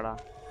फर्क नहीं पड़ा।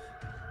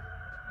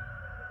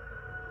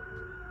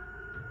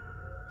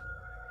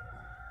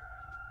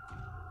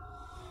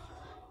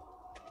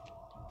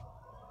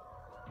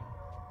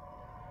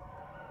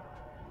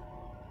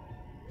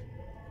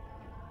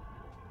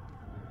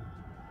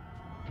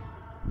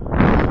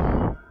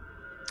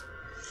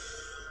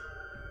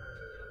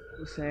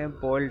 उसे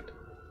बोल्ट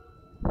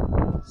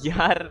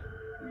यार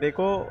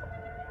देखो,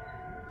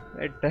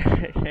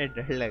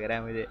 डर लग रहा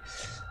है मुझे,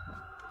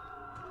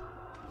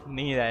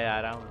 नींद आ जा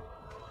रहा हूँ।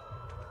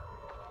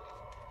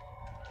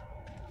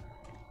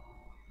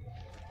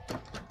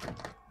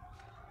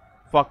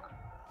 फक,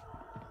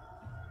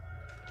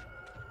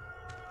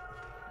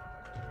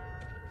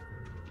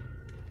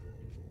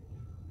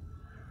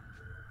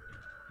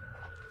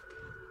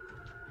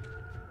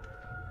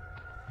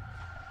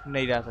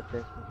 नहीं जा सकते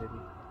इसमें से भी।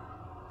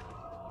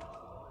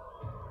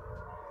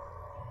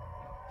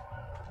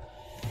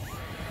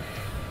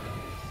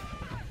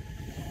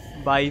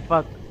 भाई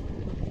फक,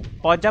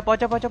 पहुंच जा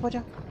पहुंचा पहुंचा पहुंचा।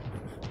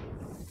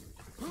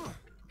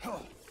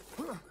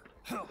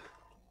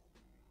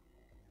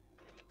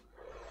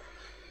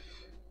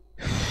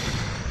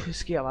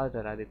 इसकी आवाज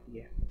डरा देती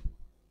है।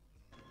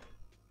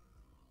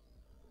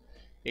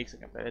 एक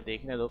सेकंड पहले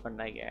देखने दो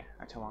करना ही क्या है।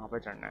 अच्छा वहां पर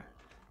चढ़ना है।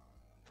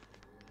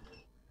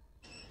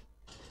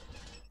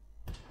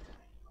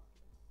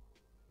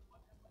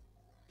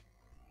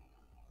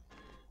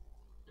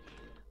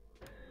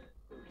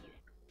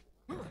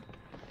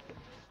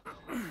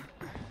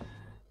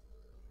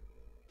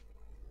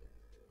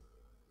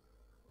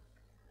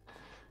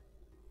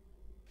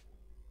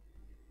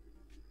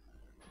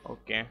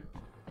 ओके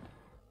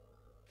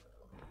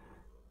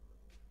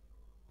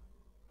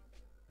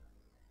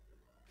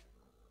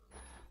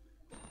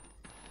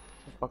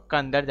पक्का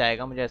अंदर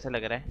जाएगा मुझे ऐसा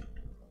लग रहा है।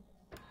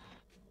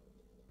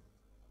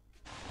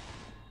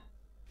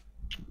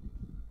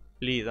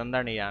 प्लीज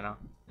अंदर नहीं जाना।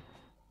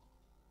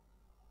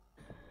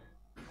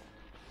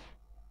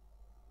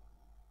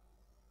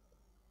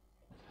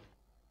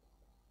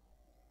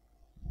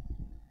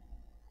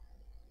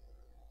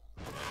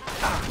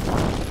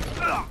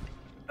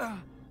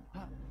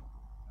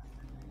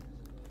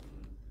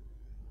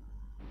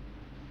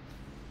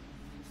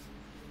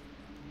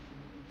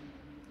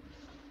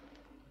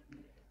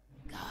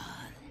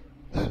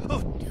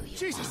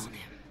 Jesus!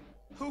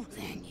 Who?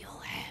 Then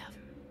you'll have.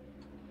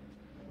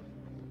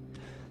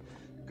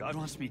 God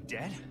wants me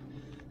dead?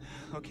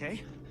 Okay.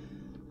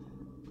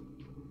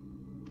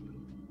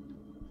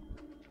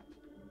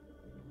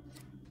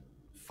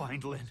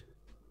 Find Lynn.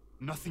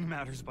 Nothing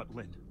matters but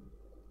Lynn.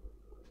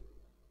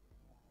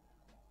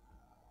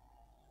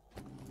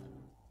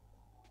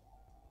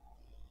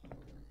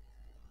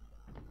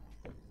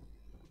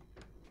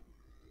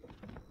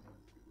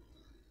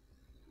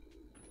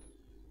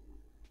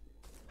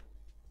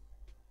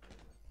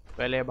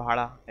 पहले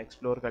भाड़ा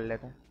एक्सप्लोर कर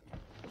लेते हैं।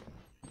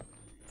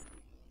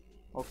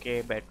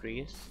 ओके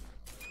बैटरीज,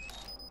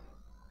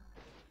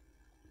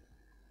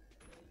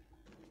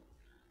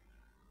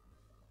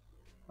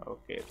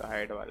 ओके तो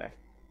हाइड वाला है।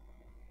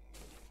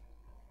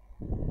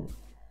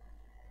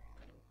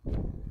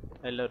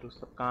 हेलो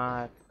रुस्तम,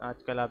 कहाँ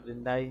आजकल आप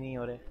जिंदा ही नहीं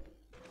हो रहे।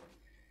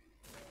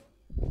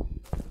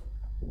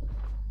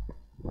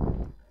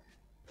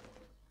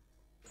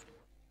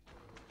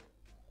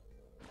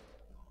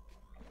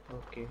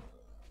 ओके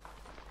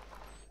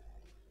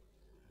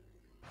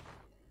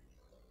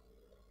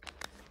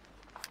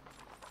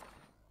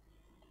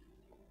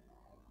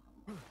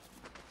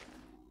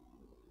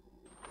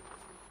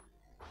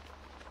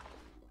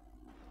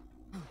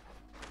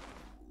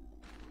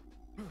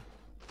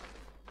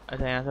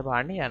अच्छा यहाँ से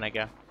बाहर नहीं जाना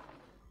क्या?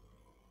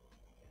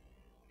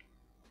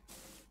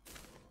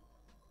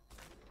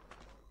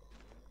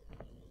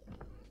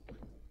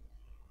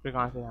 फिर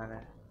कहाँ से जाना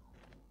है?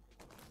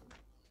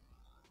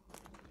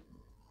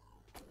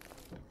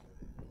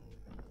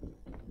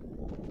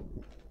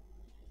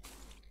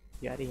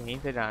 यार यहीं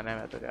से जाना है,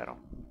 मैं तो कह रहा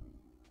हूँ।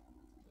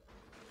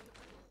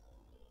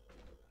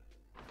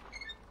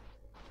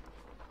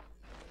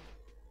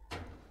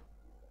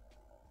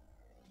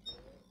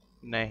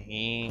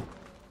 नहीं,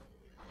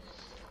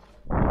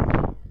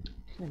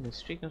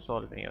 मिस्ट्री क्यों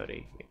सॉल्व नहीं हो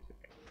रही?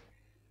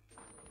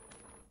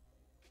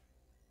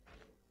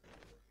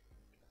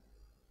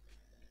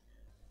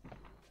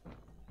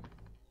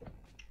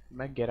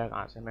 मैं गिरा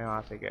कहाँ से? मैं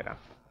वहाँ से गिरा।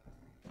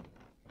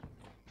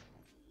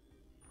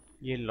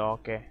 ये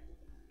लॉक है।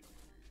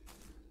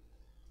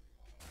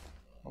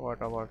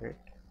 What about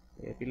it?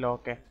 ये भी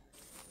लॉक है।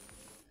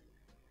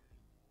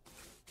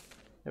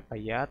 अरे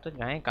भैया तो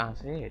जाएं कहाँ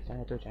से?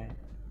 जाएं तो जाएं।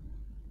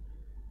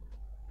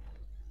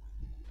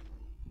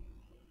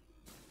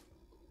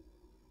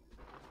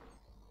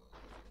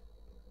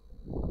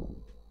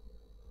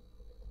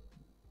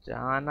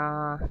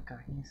 जाना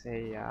कहीं से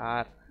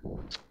यार?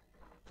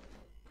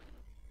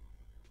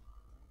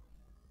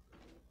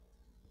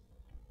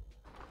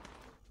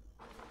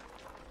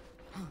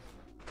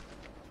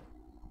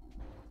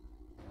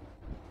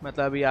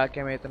 मतलब अभी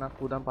आके मैं इतना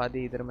कूदम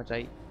फादी इधर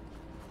मचाई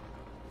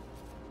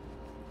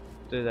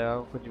तो जगह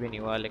को कुछ भी नहीं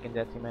हुआ, लेकिन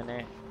जैसे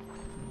मैंने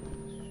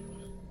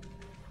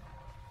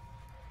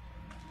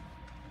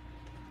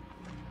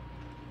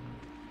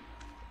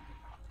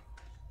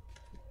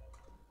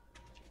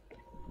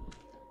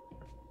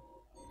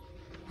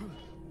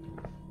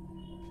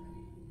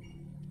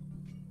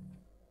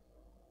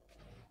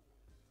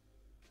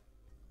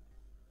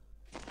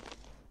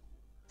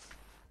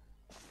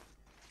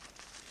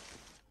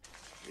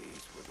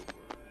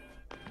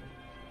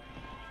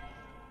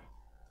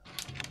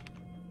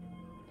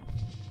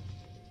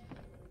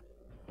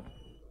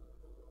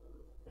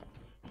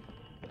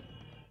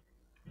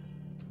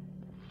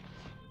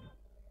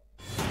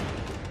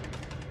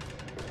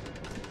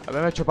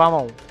अबे मैं छुपा हुआ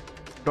हूँ।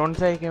 डोंट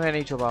से कि मैं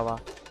नहीं छुपा हुआ।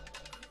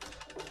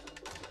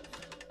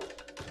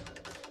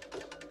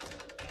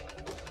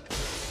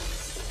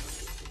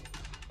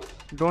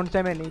 डोंट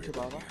से मैं नहीं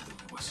छुपा हुआ।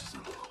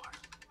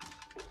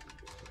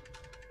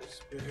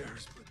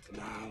 Spares but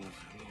denial of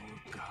the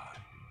Lord God.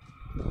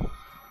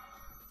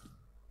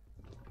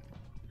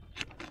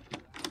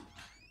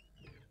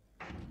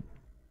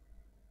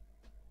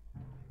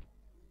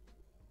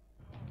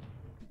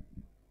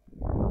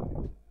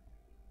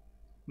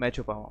 मैं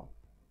छुपा हुआ हूँ।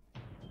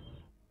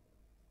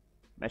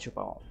 मैं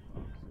छुपा हुआ हूँ।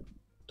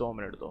 2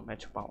 मिनट दो, मैं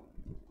छुपा हूँ।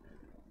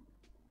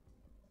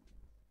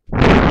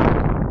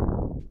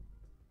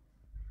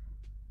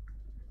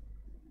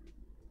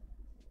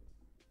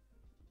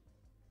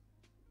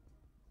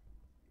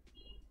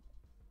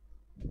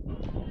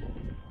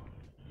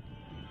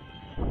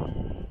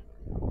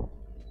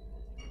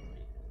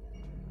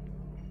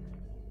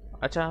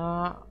 अच्छा,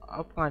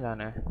 अब कहाँ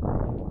जाना है?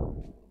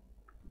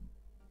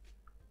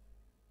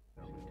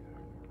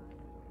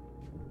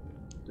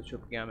 तो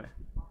छुप गया मैं।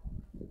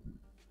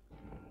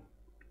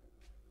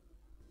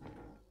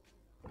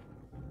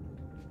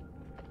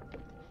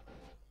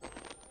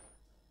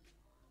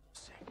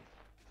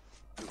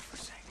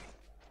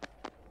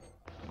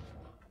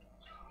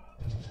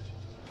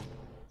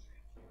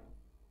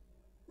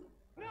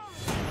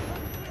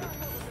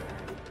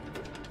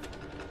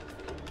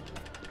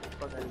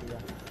 पकड़ लिया।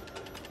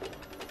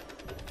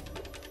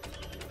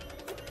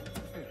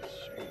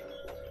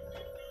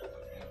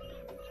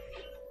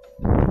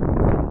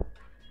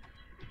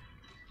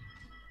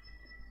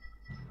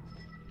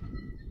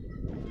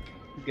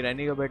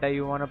 ग्रैनी का बेटा,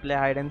 you want play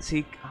hide and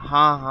seek?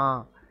 हाँ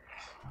हाँ।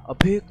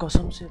 अबे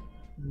कसम से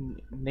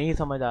नहीं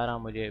समझ आ रहा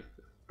मुझे।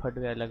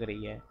 फटवे लग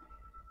रही है।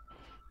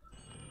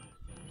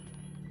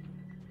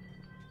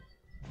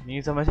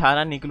 नहीं समझ आ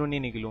रहा, निकलूं नहीं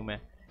निकलूं मैं?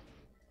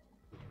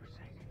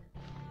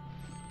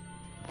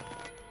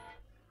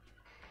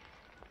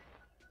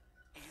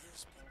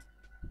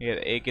 ये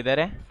एक इधर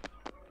है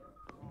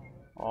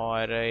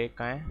और एक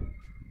कहाँ है?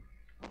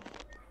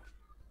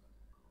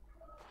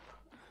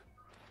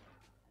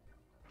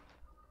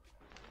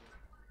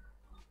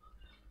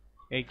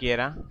 एक ये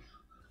रहा।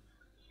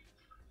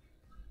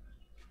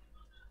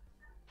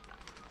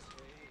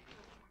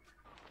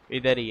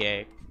 इधर ही है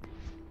एक।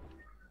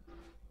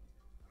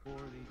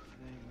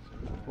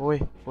 ओए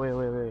ओए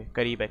ओए ओए,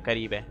 करीब है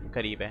करीब है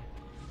करीब है।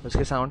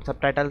 उसके साउंड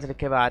सबटाइटल्स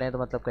लिखे हुए आ रहे हैं,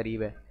 तो मतलब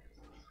करीब है।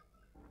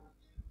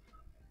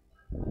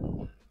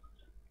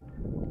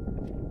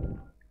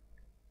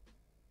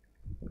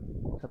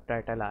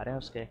 सबटाइटल आ रहे हैं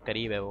उसके,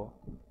 करीब है वो।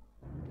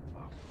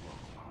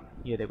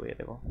 ये देखो ये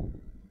देखो।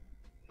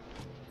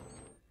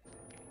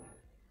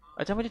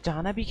 अच्छा मुझे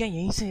जाना भी क्या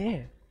यहीं से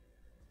है?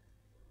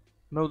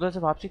 मैं उधर से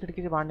वापसी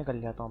खिड़की से बाहर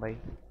निकल जाता हूँ भाई।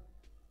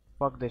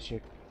 Fuck this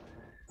shit.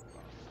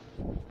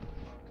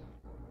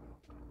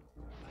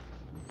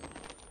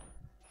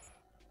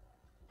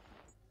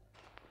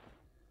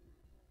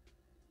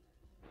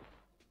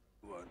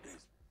 What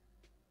is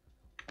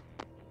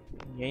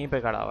यहीं पे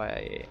खड़ा हुआ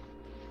है ये।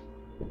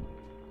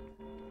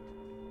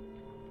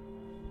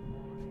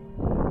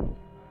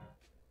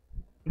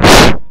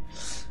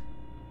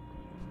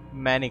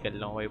 मैं निकल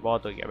रहा हूँ भाई,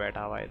 बहुत हो गया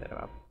बैठा हुआ इधर।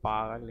 मैं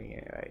पागल नहीं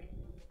है भाई,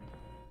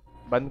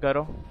 बंद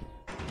करो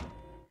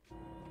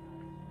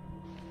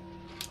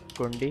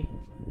कुंडी।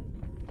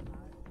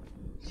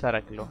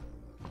 सरक लो,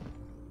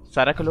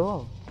 सरक लो।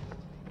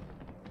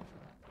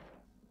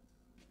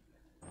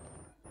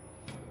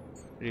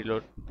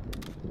 रिलोड।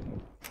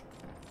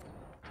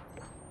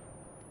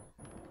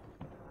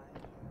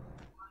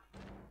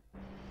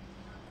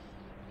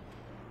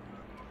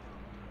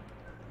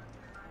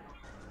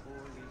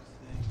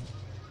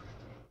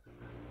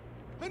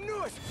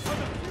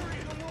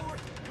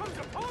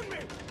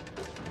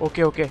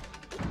 ओके ओके,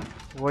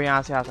 वो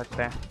यहाँ से आ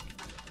सकता है।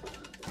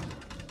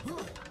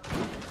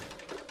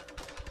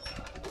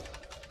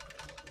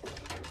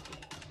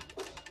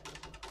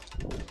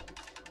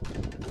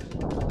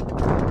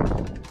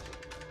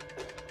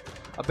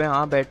 अबे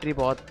हाँ, बैटरी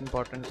बहुत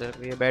इंपॉर्टेंट चल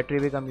रही है, बैटरी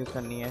भी कम यूज़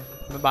करनी है।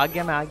 मैं भाग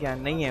गया, मैं आ गया,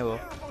 नहीं है वो।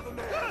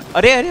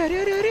 अरे अरे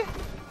अरे अरे अरे,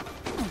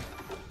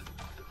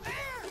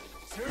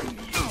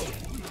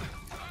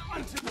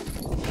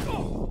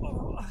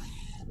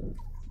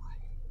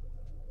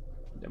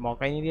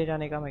 मौका ही नहीं दिया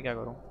जाने का, मैं क्या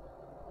करूं।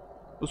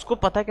 उसको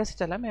पता कैसे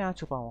चला मैं यहाँ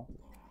छुपा हूँ।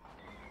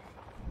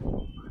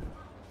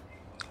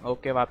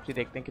 ओके, वापसी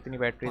देखते हैं कितनी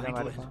बैटरी है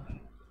हमारे पास।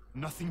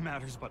 Nothing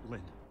matters but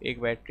Lynn.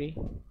 एक बैटरी,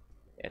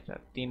 ऐसा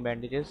 3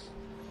 बैंडेजेस,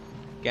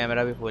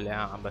 कैमरा भी फुल है।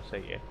 हाँ बस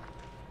सही है।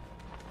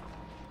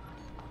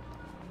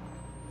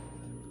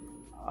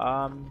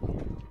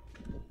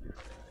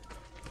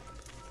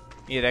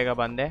 ये रहेगा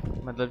बंद है,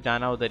 मतलब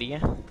जाना उधर ही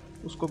है।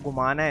 उसको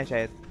घुमाना है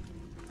शायद,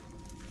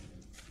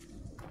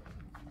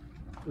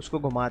 उसको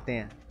घुमाते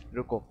हैं।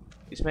 रुको,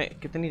 इसमें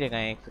कितनी जगह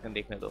है, 1 सेकंड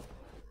देखने दो।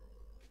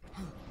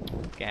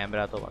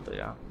 कैमरा तो बंद हो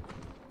जा।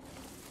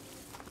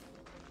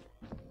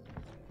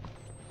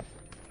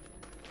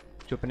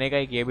 छुपने का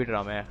एक ये भी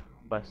ड्रामा है,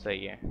 बस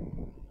सही है।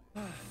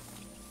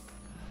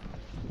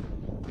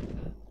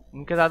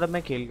 उनके साथ अब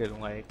मैं खेल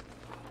खेलूंगा एक।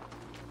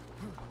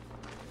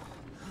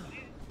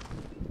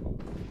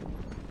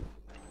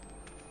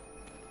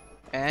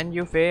 And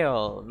you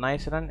fail,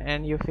 nice run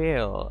and you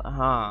fail.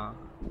 हाँ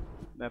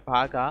मैं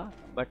भागा,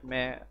 बट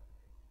मैं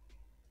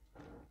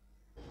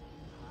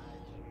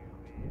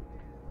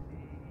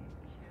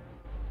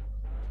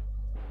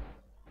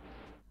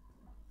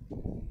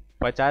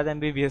 50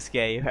 MBPS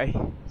क्या है भाई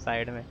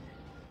साइड में।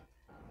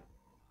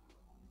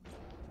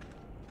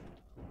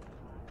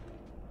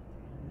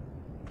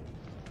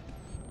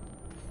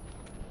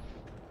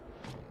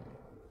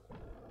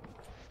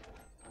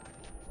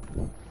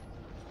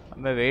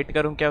 मैं वेट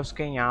करूं क्या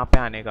उसके यहाँ पे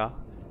आने का।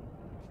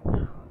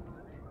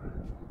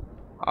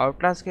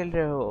 आउटलास्ट खेल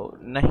रहे हो?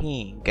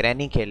 नहीं,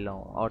 ग्रैनी खेल रहा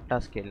हूँ।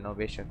 आउटलास्ट खेल रहा हूँ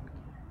बेशक।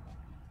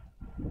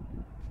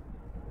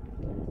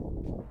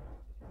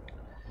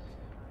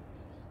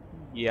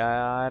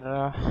 यार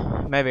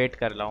मैं वेट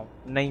कर रहा हूँ।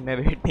 नहीं मैं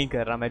वेट नहीं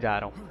कर रहा, मैं जा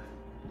रहा हूँ।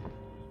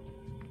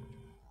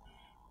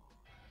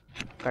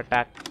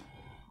 कटक।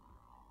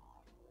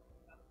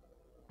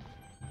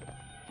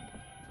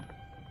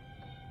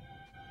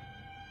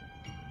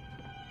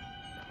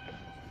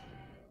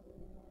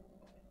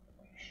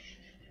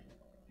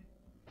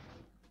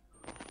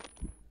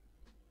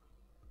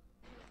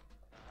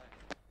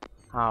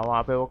 हाँ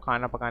वहाँ पे वो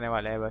खाना पकाने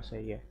वाला है, बस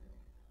सही है।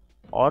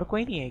 और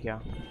कोई नहीं है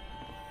क्या?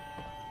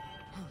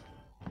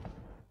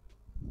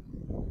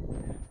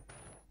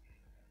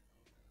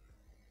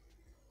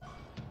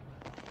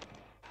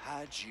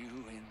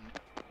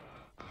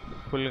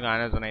 फुल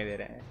गाने सुनाई दे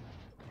रहे हैं।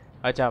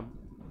 अच्छा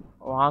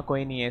वहाँ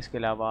कोई नहीं है इसके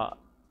अलावा।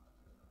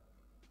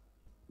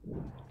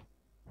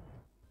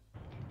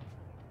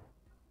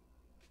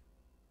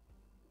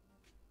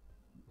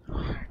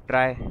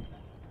 ट्राई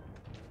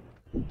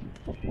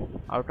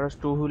आउटर्स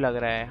 2 ही लग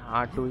रहा है।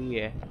 हाँ 2 ही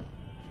है।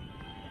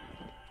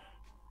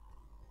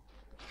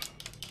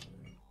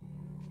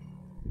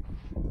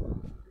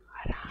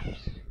 आराम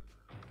से।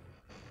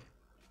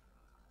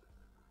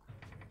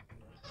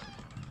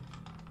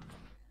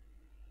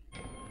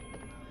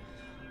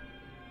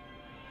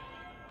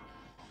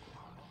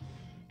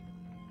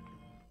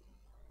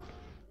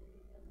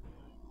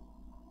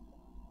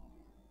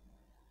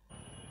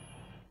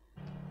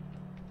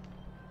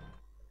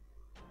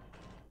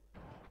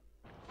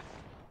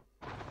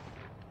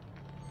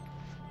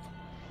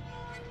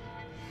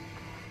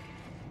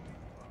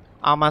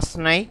 I'm a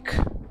snake.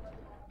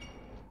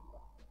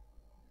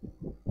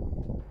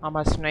 I'm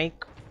a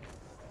snake.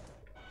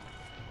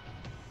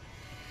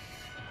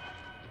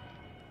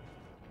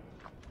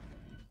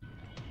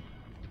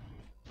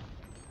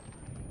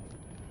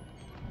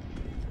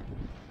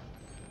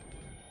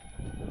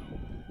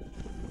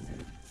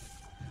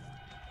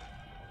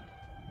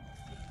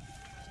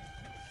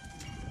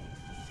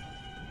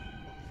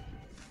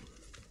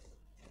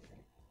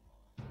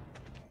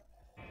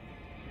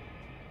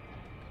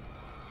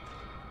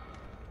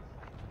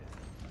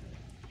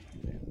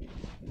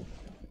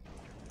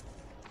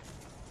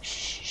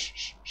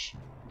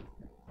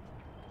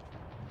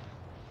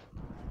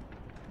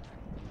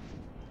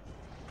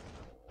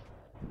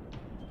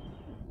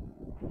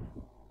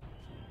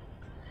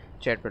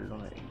 Chat पढ़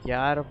लूँगा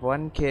यार।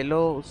 1 खेलो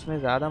उसमें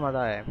ज़्यादा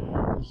मज़ा है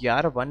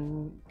यार। 1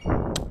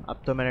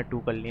 अब तो मैंने 2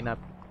 कर ली ना।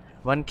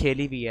 1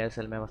 खेली भी है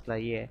असल में, मसला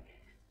ये है।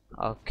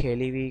 और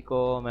खेली हुई को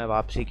मैं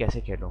वापसी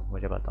कैसे खेलूँ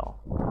मुझे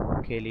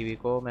बताओ। खेली हुई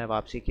को मैं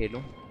वापसी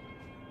खेलूँ?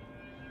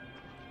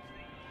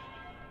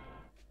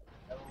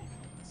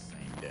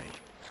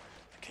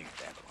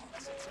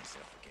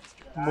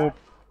 मुंह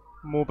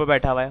मुंह पे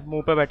बैठा हुआ है,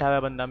 मुंह पे बैठा हुआ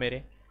है बंदा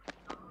मेरे।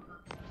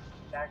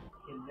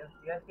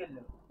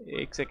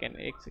 एक सेकेंड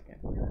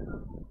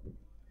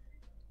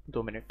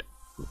 2 मिनट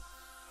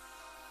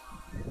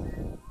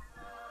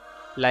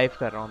लाइव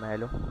कर रहा हूँ मैं।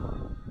 हेलो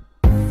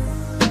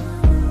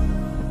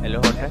हेलो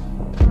हॉट है।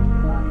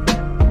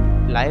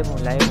 लाइव हूँ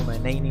मैं।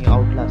 नहीं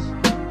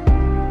आउटलास्ट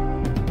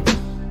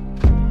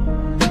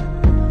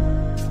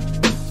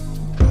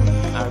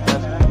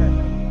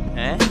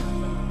हैं।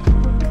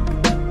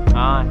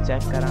 हाँ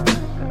चेक करा।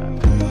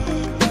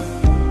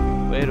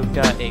 वही रुक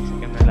जा 1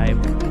 सेकेंड में लाइव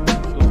हूँ।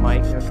 तू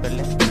माइक म्यूट कर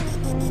ले,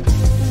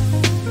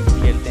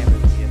 खेलते हैं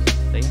फिर।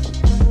 सही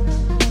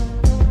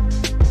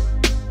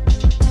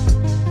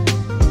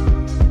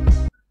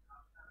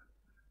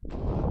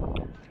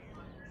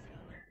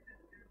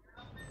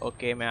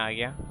ओके मैं आ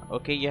गया।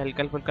 ओके ये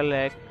हल्का फुल्का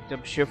लैग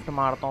जब शिफ्ट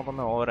मारता हूँ तो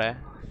मैं हो रहा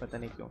है, पता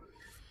नहीं क्यों।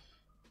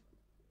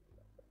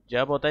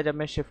 जब होता है जब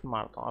मैं शिफ्ट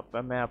मारता हूँ।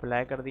 अब मैं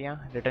अप्लाई कर दिया,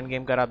 रिटर्न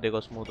गेम कर, आप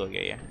देखो स्मूथ हो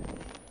गया ये।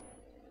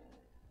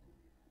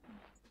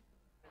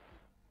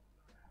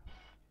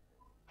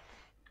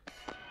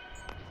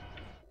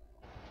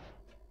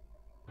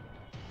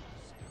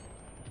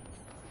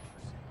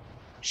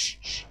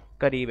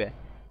 करीब है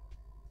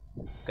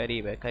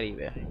करीब है करीब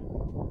है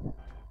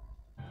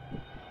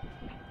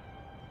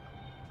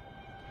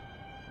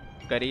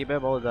करीब है,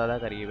 बहुत ज़्यादा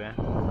करीब है।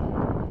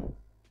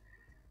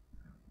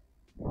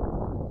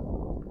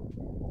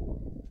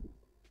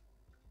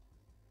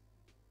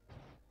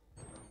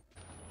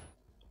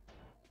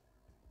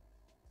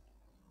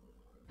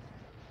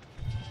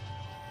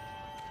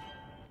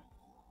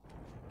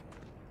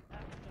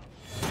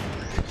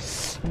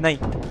 नहीं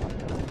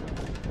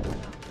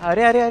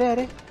अरे अरे अरे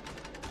अरे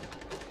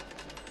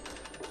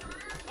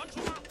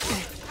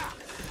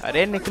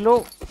अरे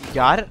निकलो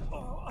यार।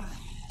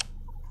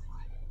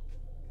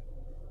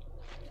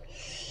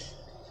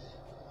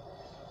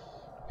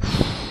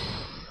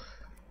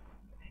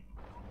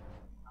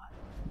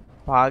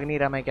 भाग नहीं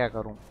रहा, मैं क्या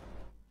करूं।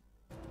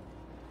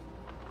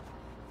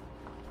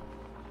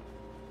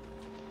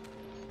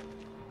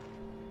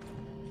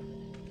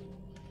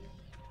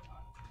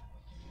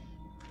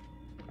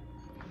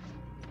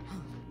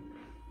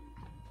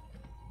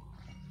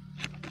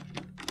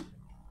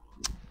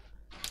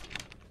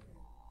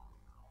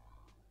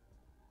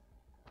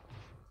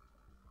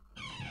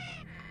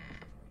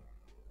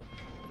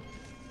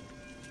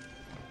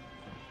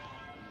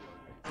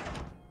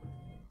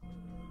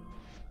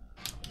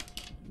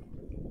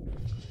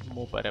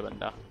 मुंह पर है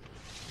बंदा।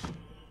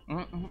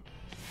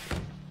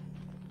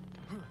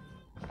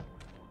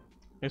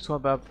 इसको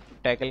अब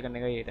टैकल करने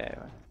का ये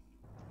रहेगा।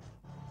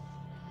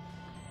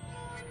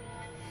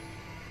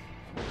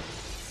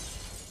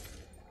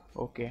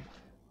 ओके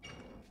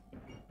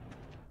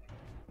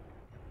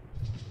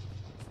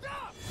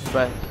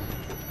बस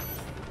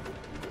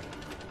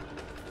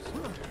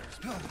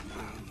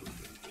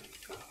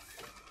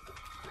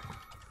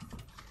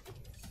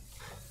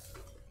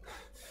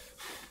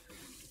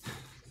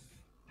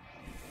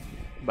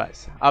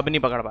बस अब नहीं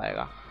पकड़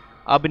पाएगा,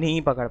 अब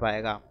नहीं पकड़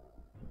पाएगा।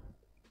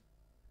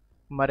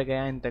 मर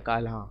गया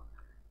इंतकाल। हाँ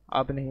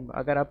अब नहीं,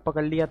 अगर अब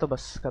पकड़ लिया तो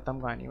बस खत्म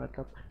कहानी।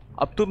 मतलब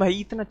अब तो भाई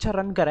इतना अच्छा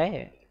रन करा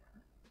है,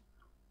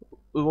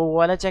 वो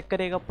वाला चेक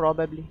करेगा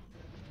प्रोबेबली।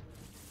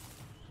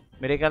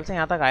 मेरे ख्याल से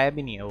यहाँ तक आया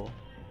भी नहीं है वो।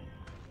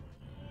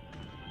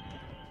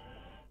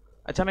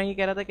 अच्छा मैं ये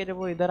कह रहा था कि जब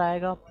वो इधर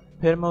आएगा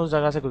फिर मैं उस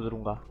जगह से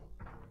गुजरूंगा,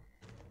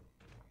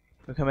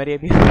 क्योंकि मेरी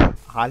अभी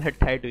हालत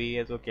टाइट हुई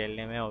है तो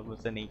खेलने में, और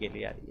मुझसे नहीं खेली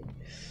जा रही है।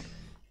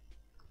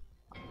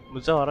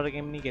 मुझसे हॉरर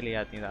गेम नहीं खेली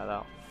जाती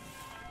ज़्यादा,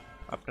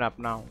 अपना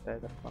अपना होता है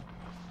सबका।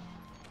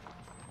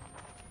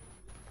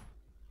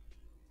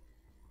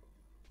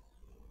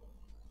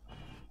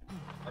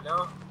 Hello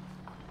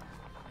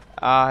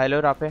hello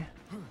Rafe.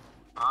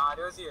 हाँ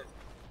अरे वसी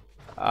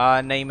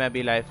नहीं मैं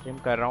अभी लाइव स्ट्रीम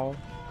कर रहा हूँ।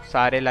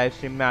 सारे लाइव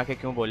स्ट्रीम में आके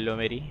क्यों बोल लो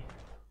मेरी।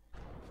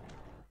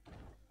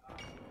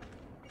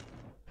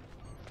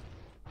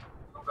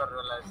 क्यों कर रहे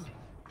हो लाइव?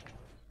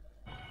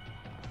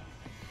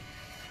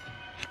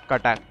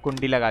 कटा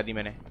कुंडी लगा दी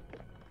मैंने।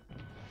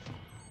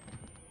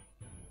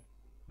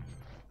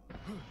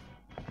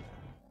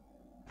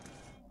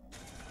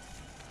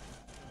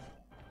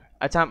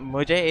 अच्छा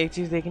मुझे एक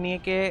चीज देखनी है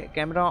कि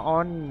कैमरा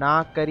ऑन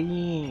ना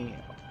करी।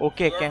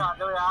 ओके क्या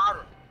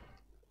यार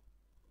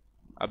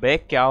अबे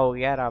क्या हो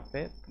गया यार आप पे।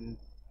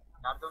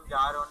 यार तुम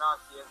जा रहे हो ना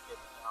सीएस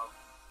खेलने, आओ।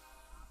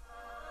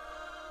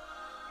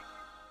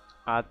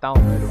 आता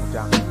हूँ मैं, रुक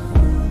जा।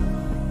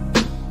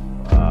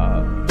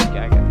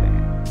 क्या कहते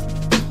हैं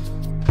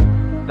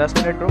 10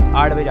 मिनट रुक,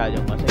 8 बजे आ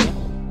जाऊंगा। सही है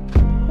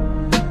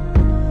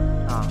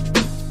हाँ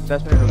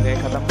 10 मिनट रुक गए,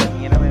 खत्म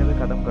करनी है ना मेरे को,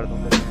 खत्म कर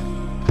दूंगा।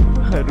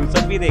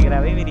 रूसब भी देख रहा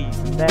है भाई, मेरी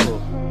जिंदा है वो।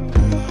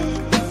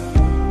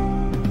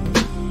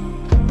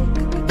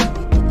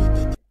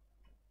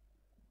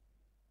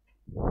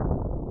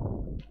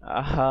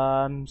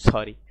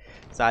 सॉरी,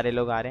 सारे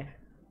लोग आ रहे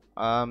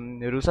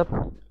हैं। रूसब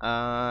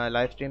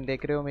लाइव स्ट्रीम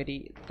देख रहे हो मेरी,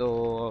 तो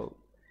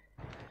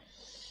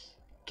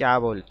क्या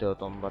बोलते हो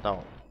तुम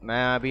बताओ।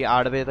 मैं अभी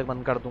 8 बजे तक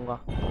बंद कर दूंगा।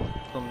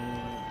 तुम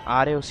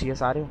आ रहे हो?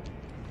 सीएस आ रहे हो?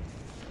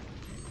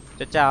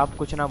 चचा आप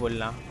कुछ ना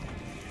बोलना।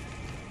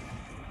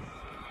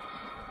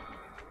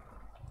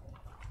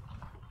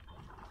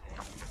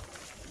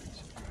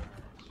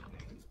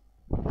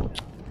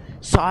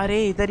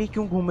 सारे इधर ही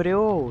क्यों घूम रहे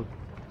हो?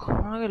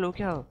 कहाँ गए लोग?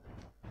 क्या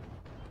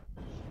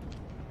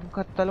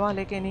उनका तलवार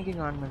लेके इन्हीं की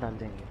गांड में डाल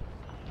देंगे।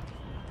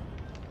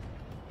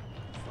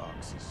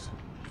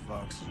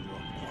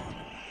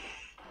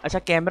 अच्छा,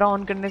 कैमरा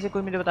ऑन करने से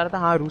कोई मुझे बता रहा था,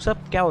 हाँ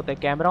रूसब क्या होता है,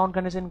 कैमरा ऑन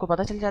करने से इनको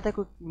पता चल जाता है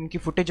कोई इनकी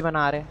फुटेज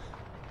बना रहे हैं,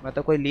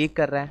 मतलब कोई लीक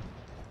कर रहा है।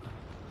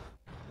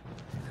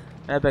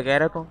 मैं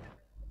बगैर तो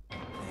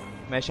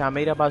मैं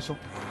शामिर अब्बास हूँ।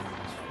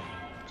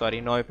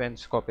 सॉरी, नो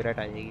ऑफेंस, कॉपीराइट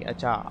आ जाएगी।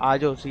 अच्छा आ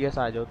जाओ, सीएस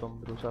आ जाओ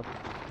तुम रूसब।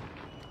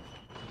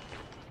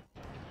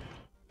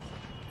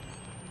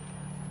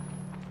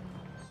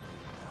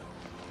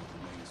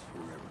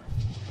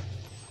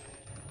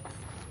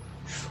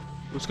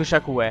 उसको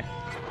शक हुआ है,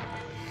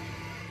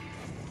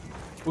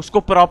 उसको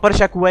प्रॉपर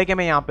शक हुआ है कि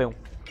मैं यहाँ पे हूँ।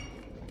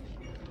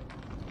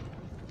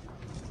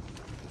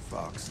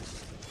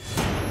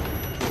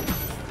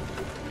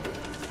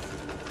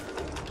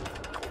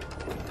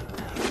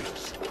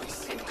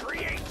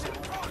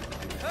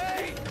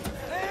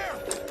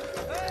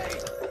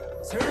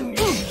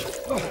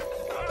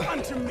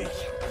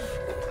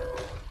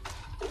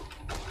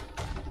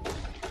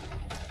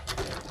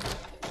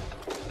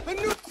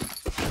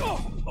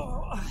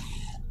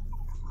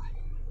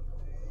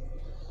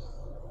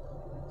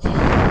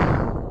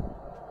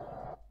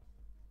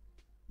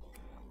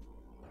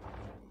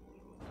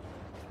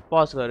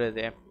 पॉज कर रहे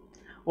थे।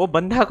 वो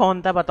बंदा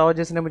कौन था बताओ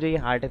जिसने मुझे ये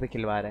हार्ट पे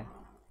खिलवा रहा है?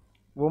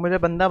 वो मुझे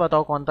बंदा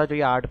बताओ कौन था जो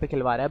ये हार्ट पे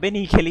खिलवा रहा है? अबे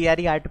नहीं खेली यार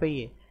ये हार्ट पे,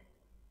 ये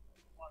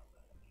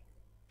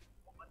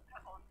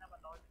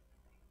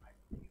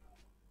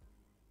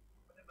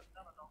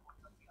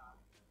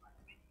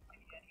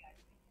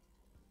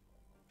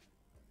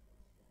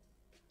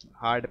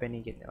हार्ट पे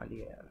नहीं खेलने वाली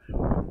है यार,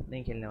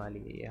 नहीं खेलने वाली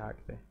है ये हार्ट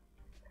पे।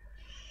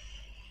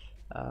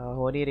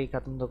 हो नहीं रही,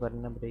 ख़त्म तो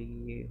करना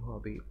पड़ेगी ये। हो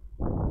अभी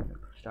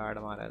स्टार्ट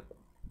मारा है तो,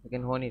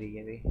 लेकिन हो नहीं रही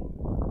है अभी।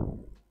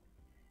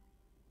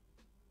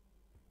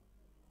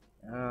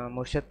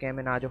 मुर्शद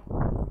कैमिन आ जाओ,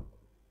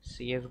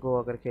 सीएस गो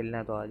अगर खेलना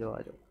है तो आ जाओ, आ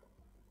जाओ।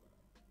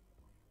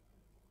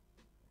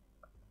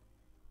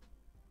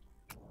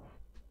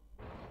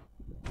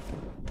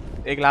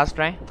 एक लास्ट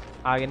ट्राई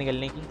आगे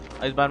निकलने की,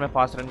 इस बार मैं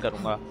फास्ट रन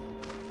करूंगा।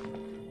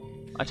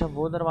 अच्छा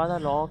वो दरवाज़ा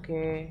लॉक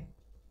है।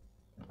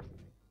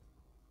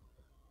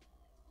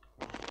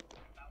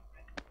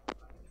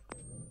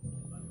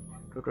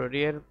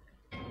 ट्यूटोरियल,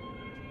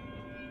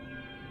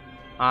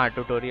 हाँ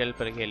ट्यूटोरियल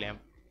पर खेले हम।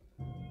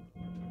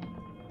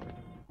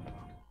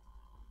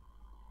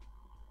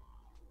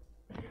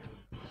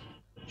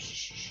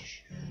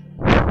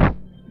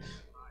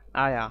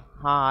 आया,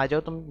 हाँ आ जाओ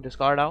तुम,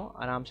 डिस्कॉर्ड आओ,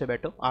 आराम से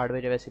बैठो। 8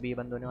 बजे वैसे भी ये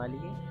बंद होने वाली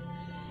है।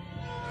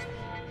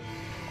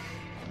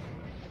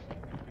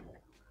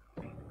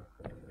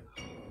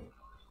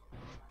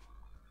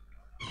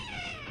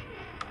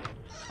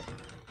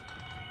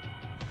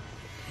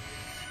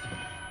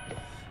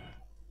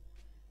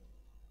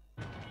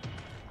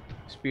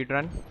 Speed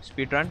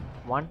run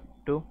 1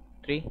 2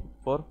 3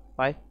 4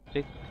 5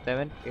 6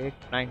 7 8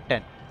 9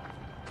 10।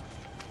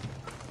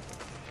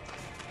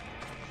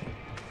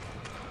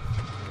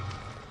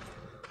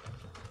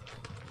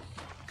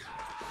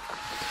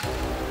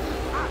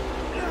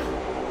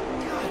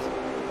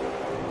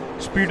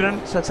 Speed run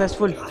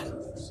successful.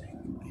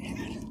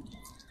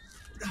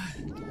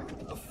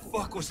 The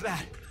fuck was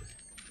that?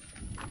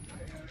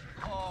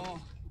 Oh,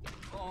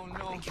 oh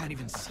no. I can't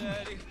even see.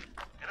 Daddy.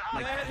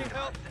 Daddy,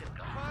 help.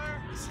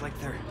 It's like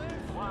they're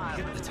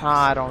hypnotized. हाँ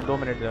आ रहा हूँ, 2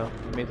 मिनट दो,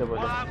 मैं तो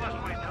बोलो।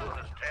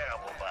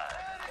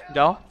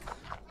 जाओ।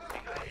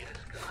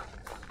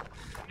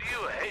 Do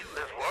you hate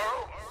this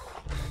world?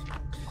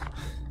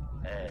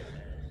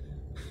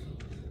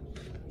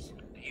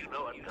 Do you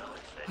know what God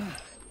said?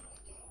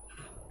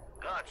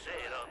 God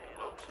said on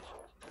Moses,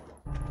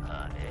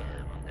 I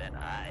am that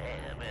I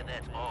am, and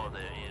that's all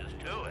there is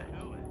to it.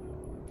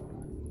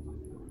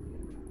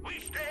 We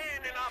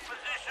stand in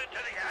opposition to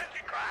the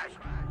Antichrist.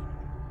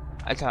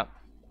 अच्छा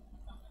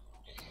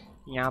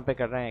यहाँ पे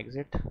कर रहे हैं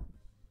exit.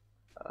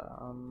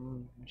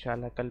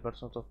 इंशाल्लाह कल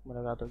परसों तो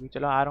मुलाकात होगी।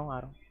 चलो आ रहा हूँ, आ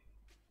रहा हूँ।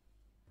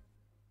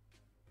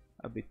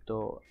 अभी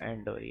तो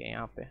एंड हो रही है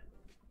यहाँ पे।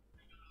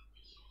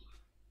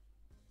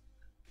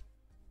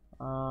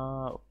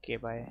 Okay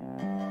bye.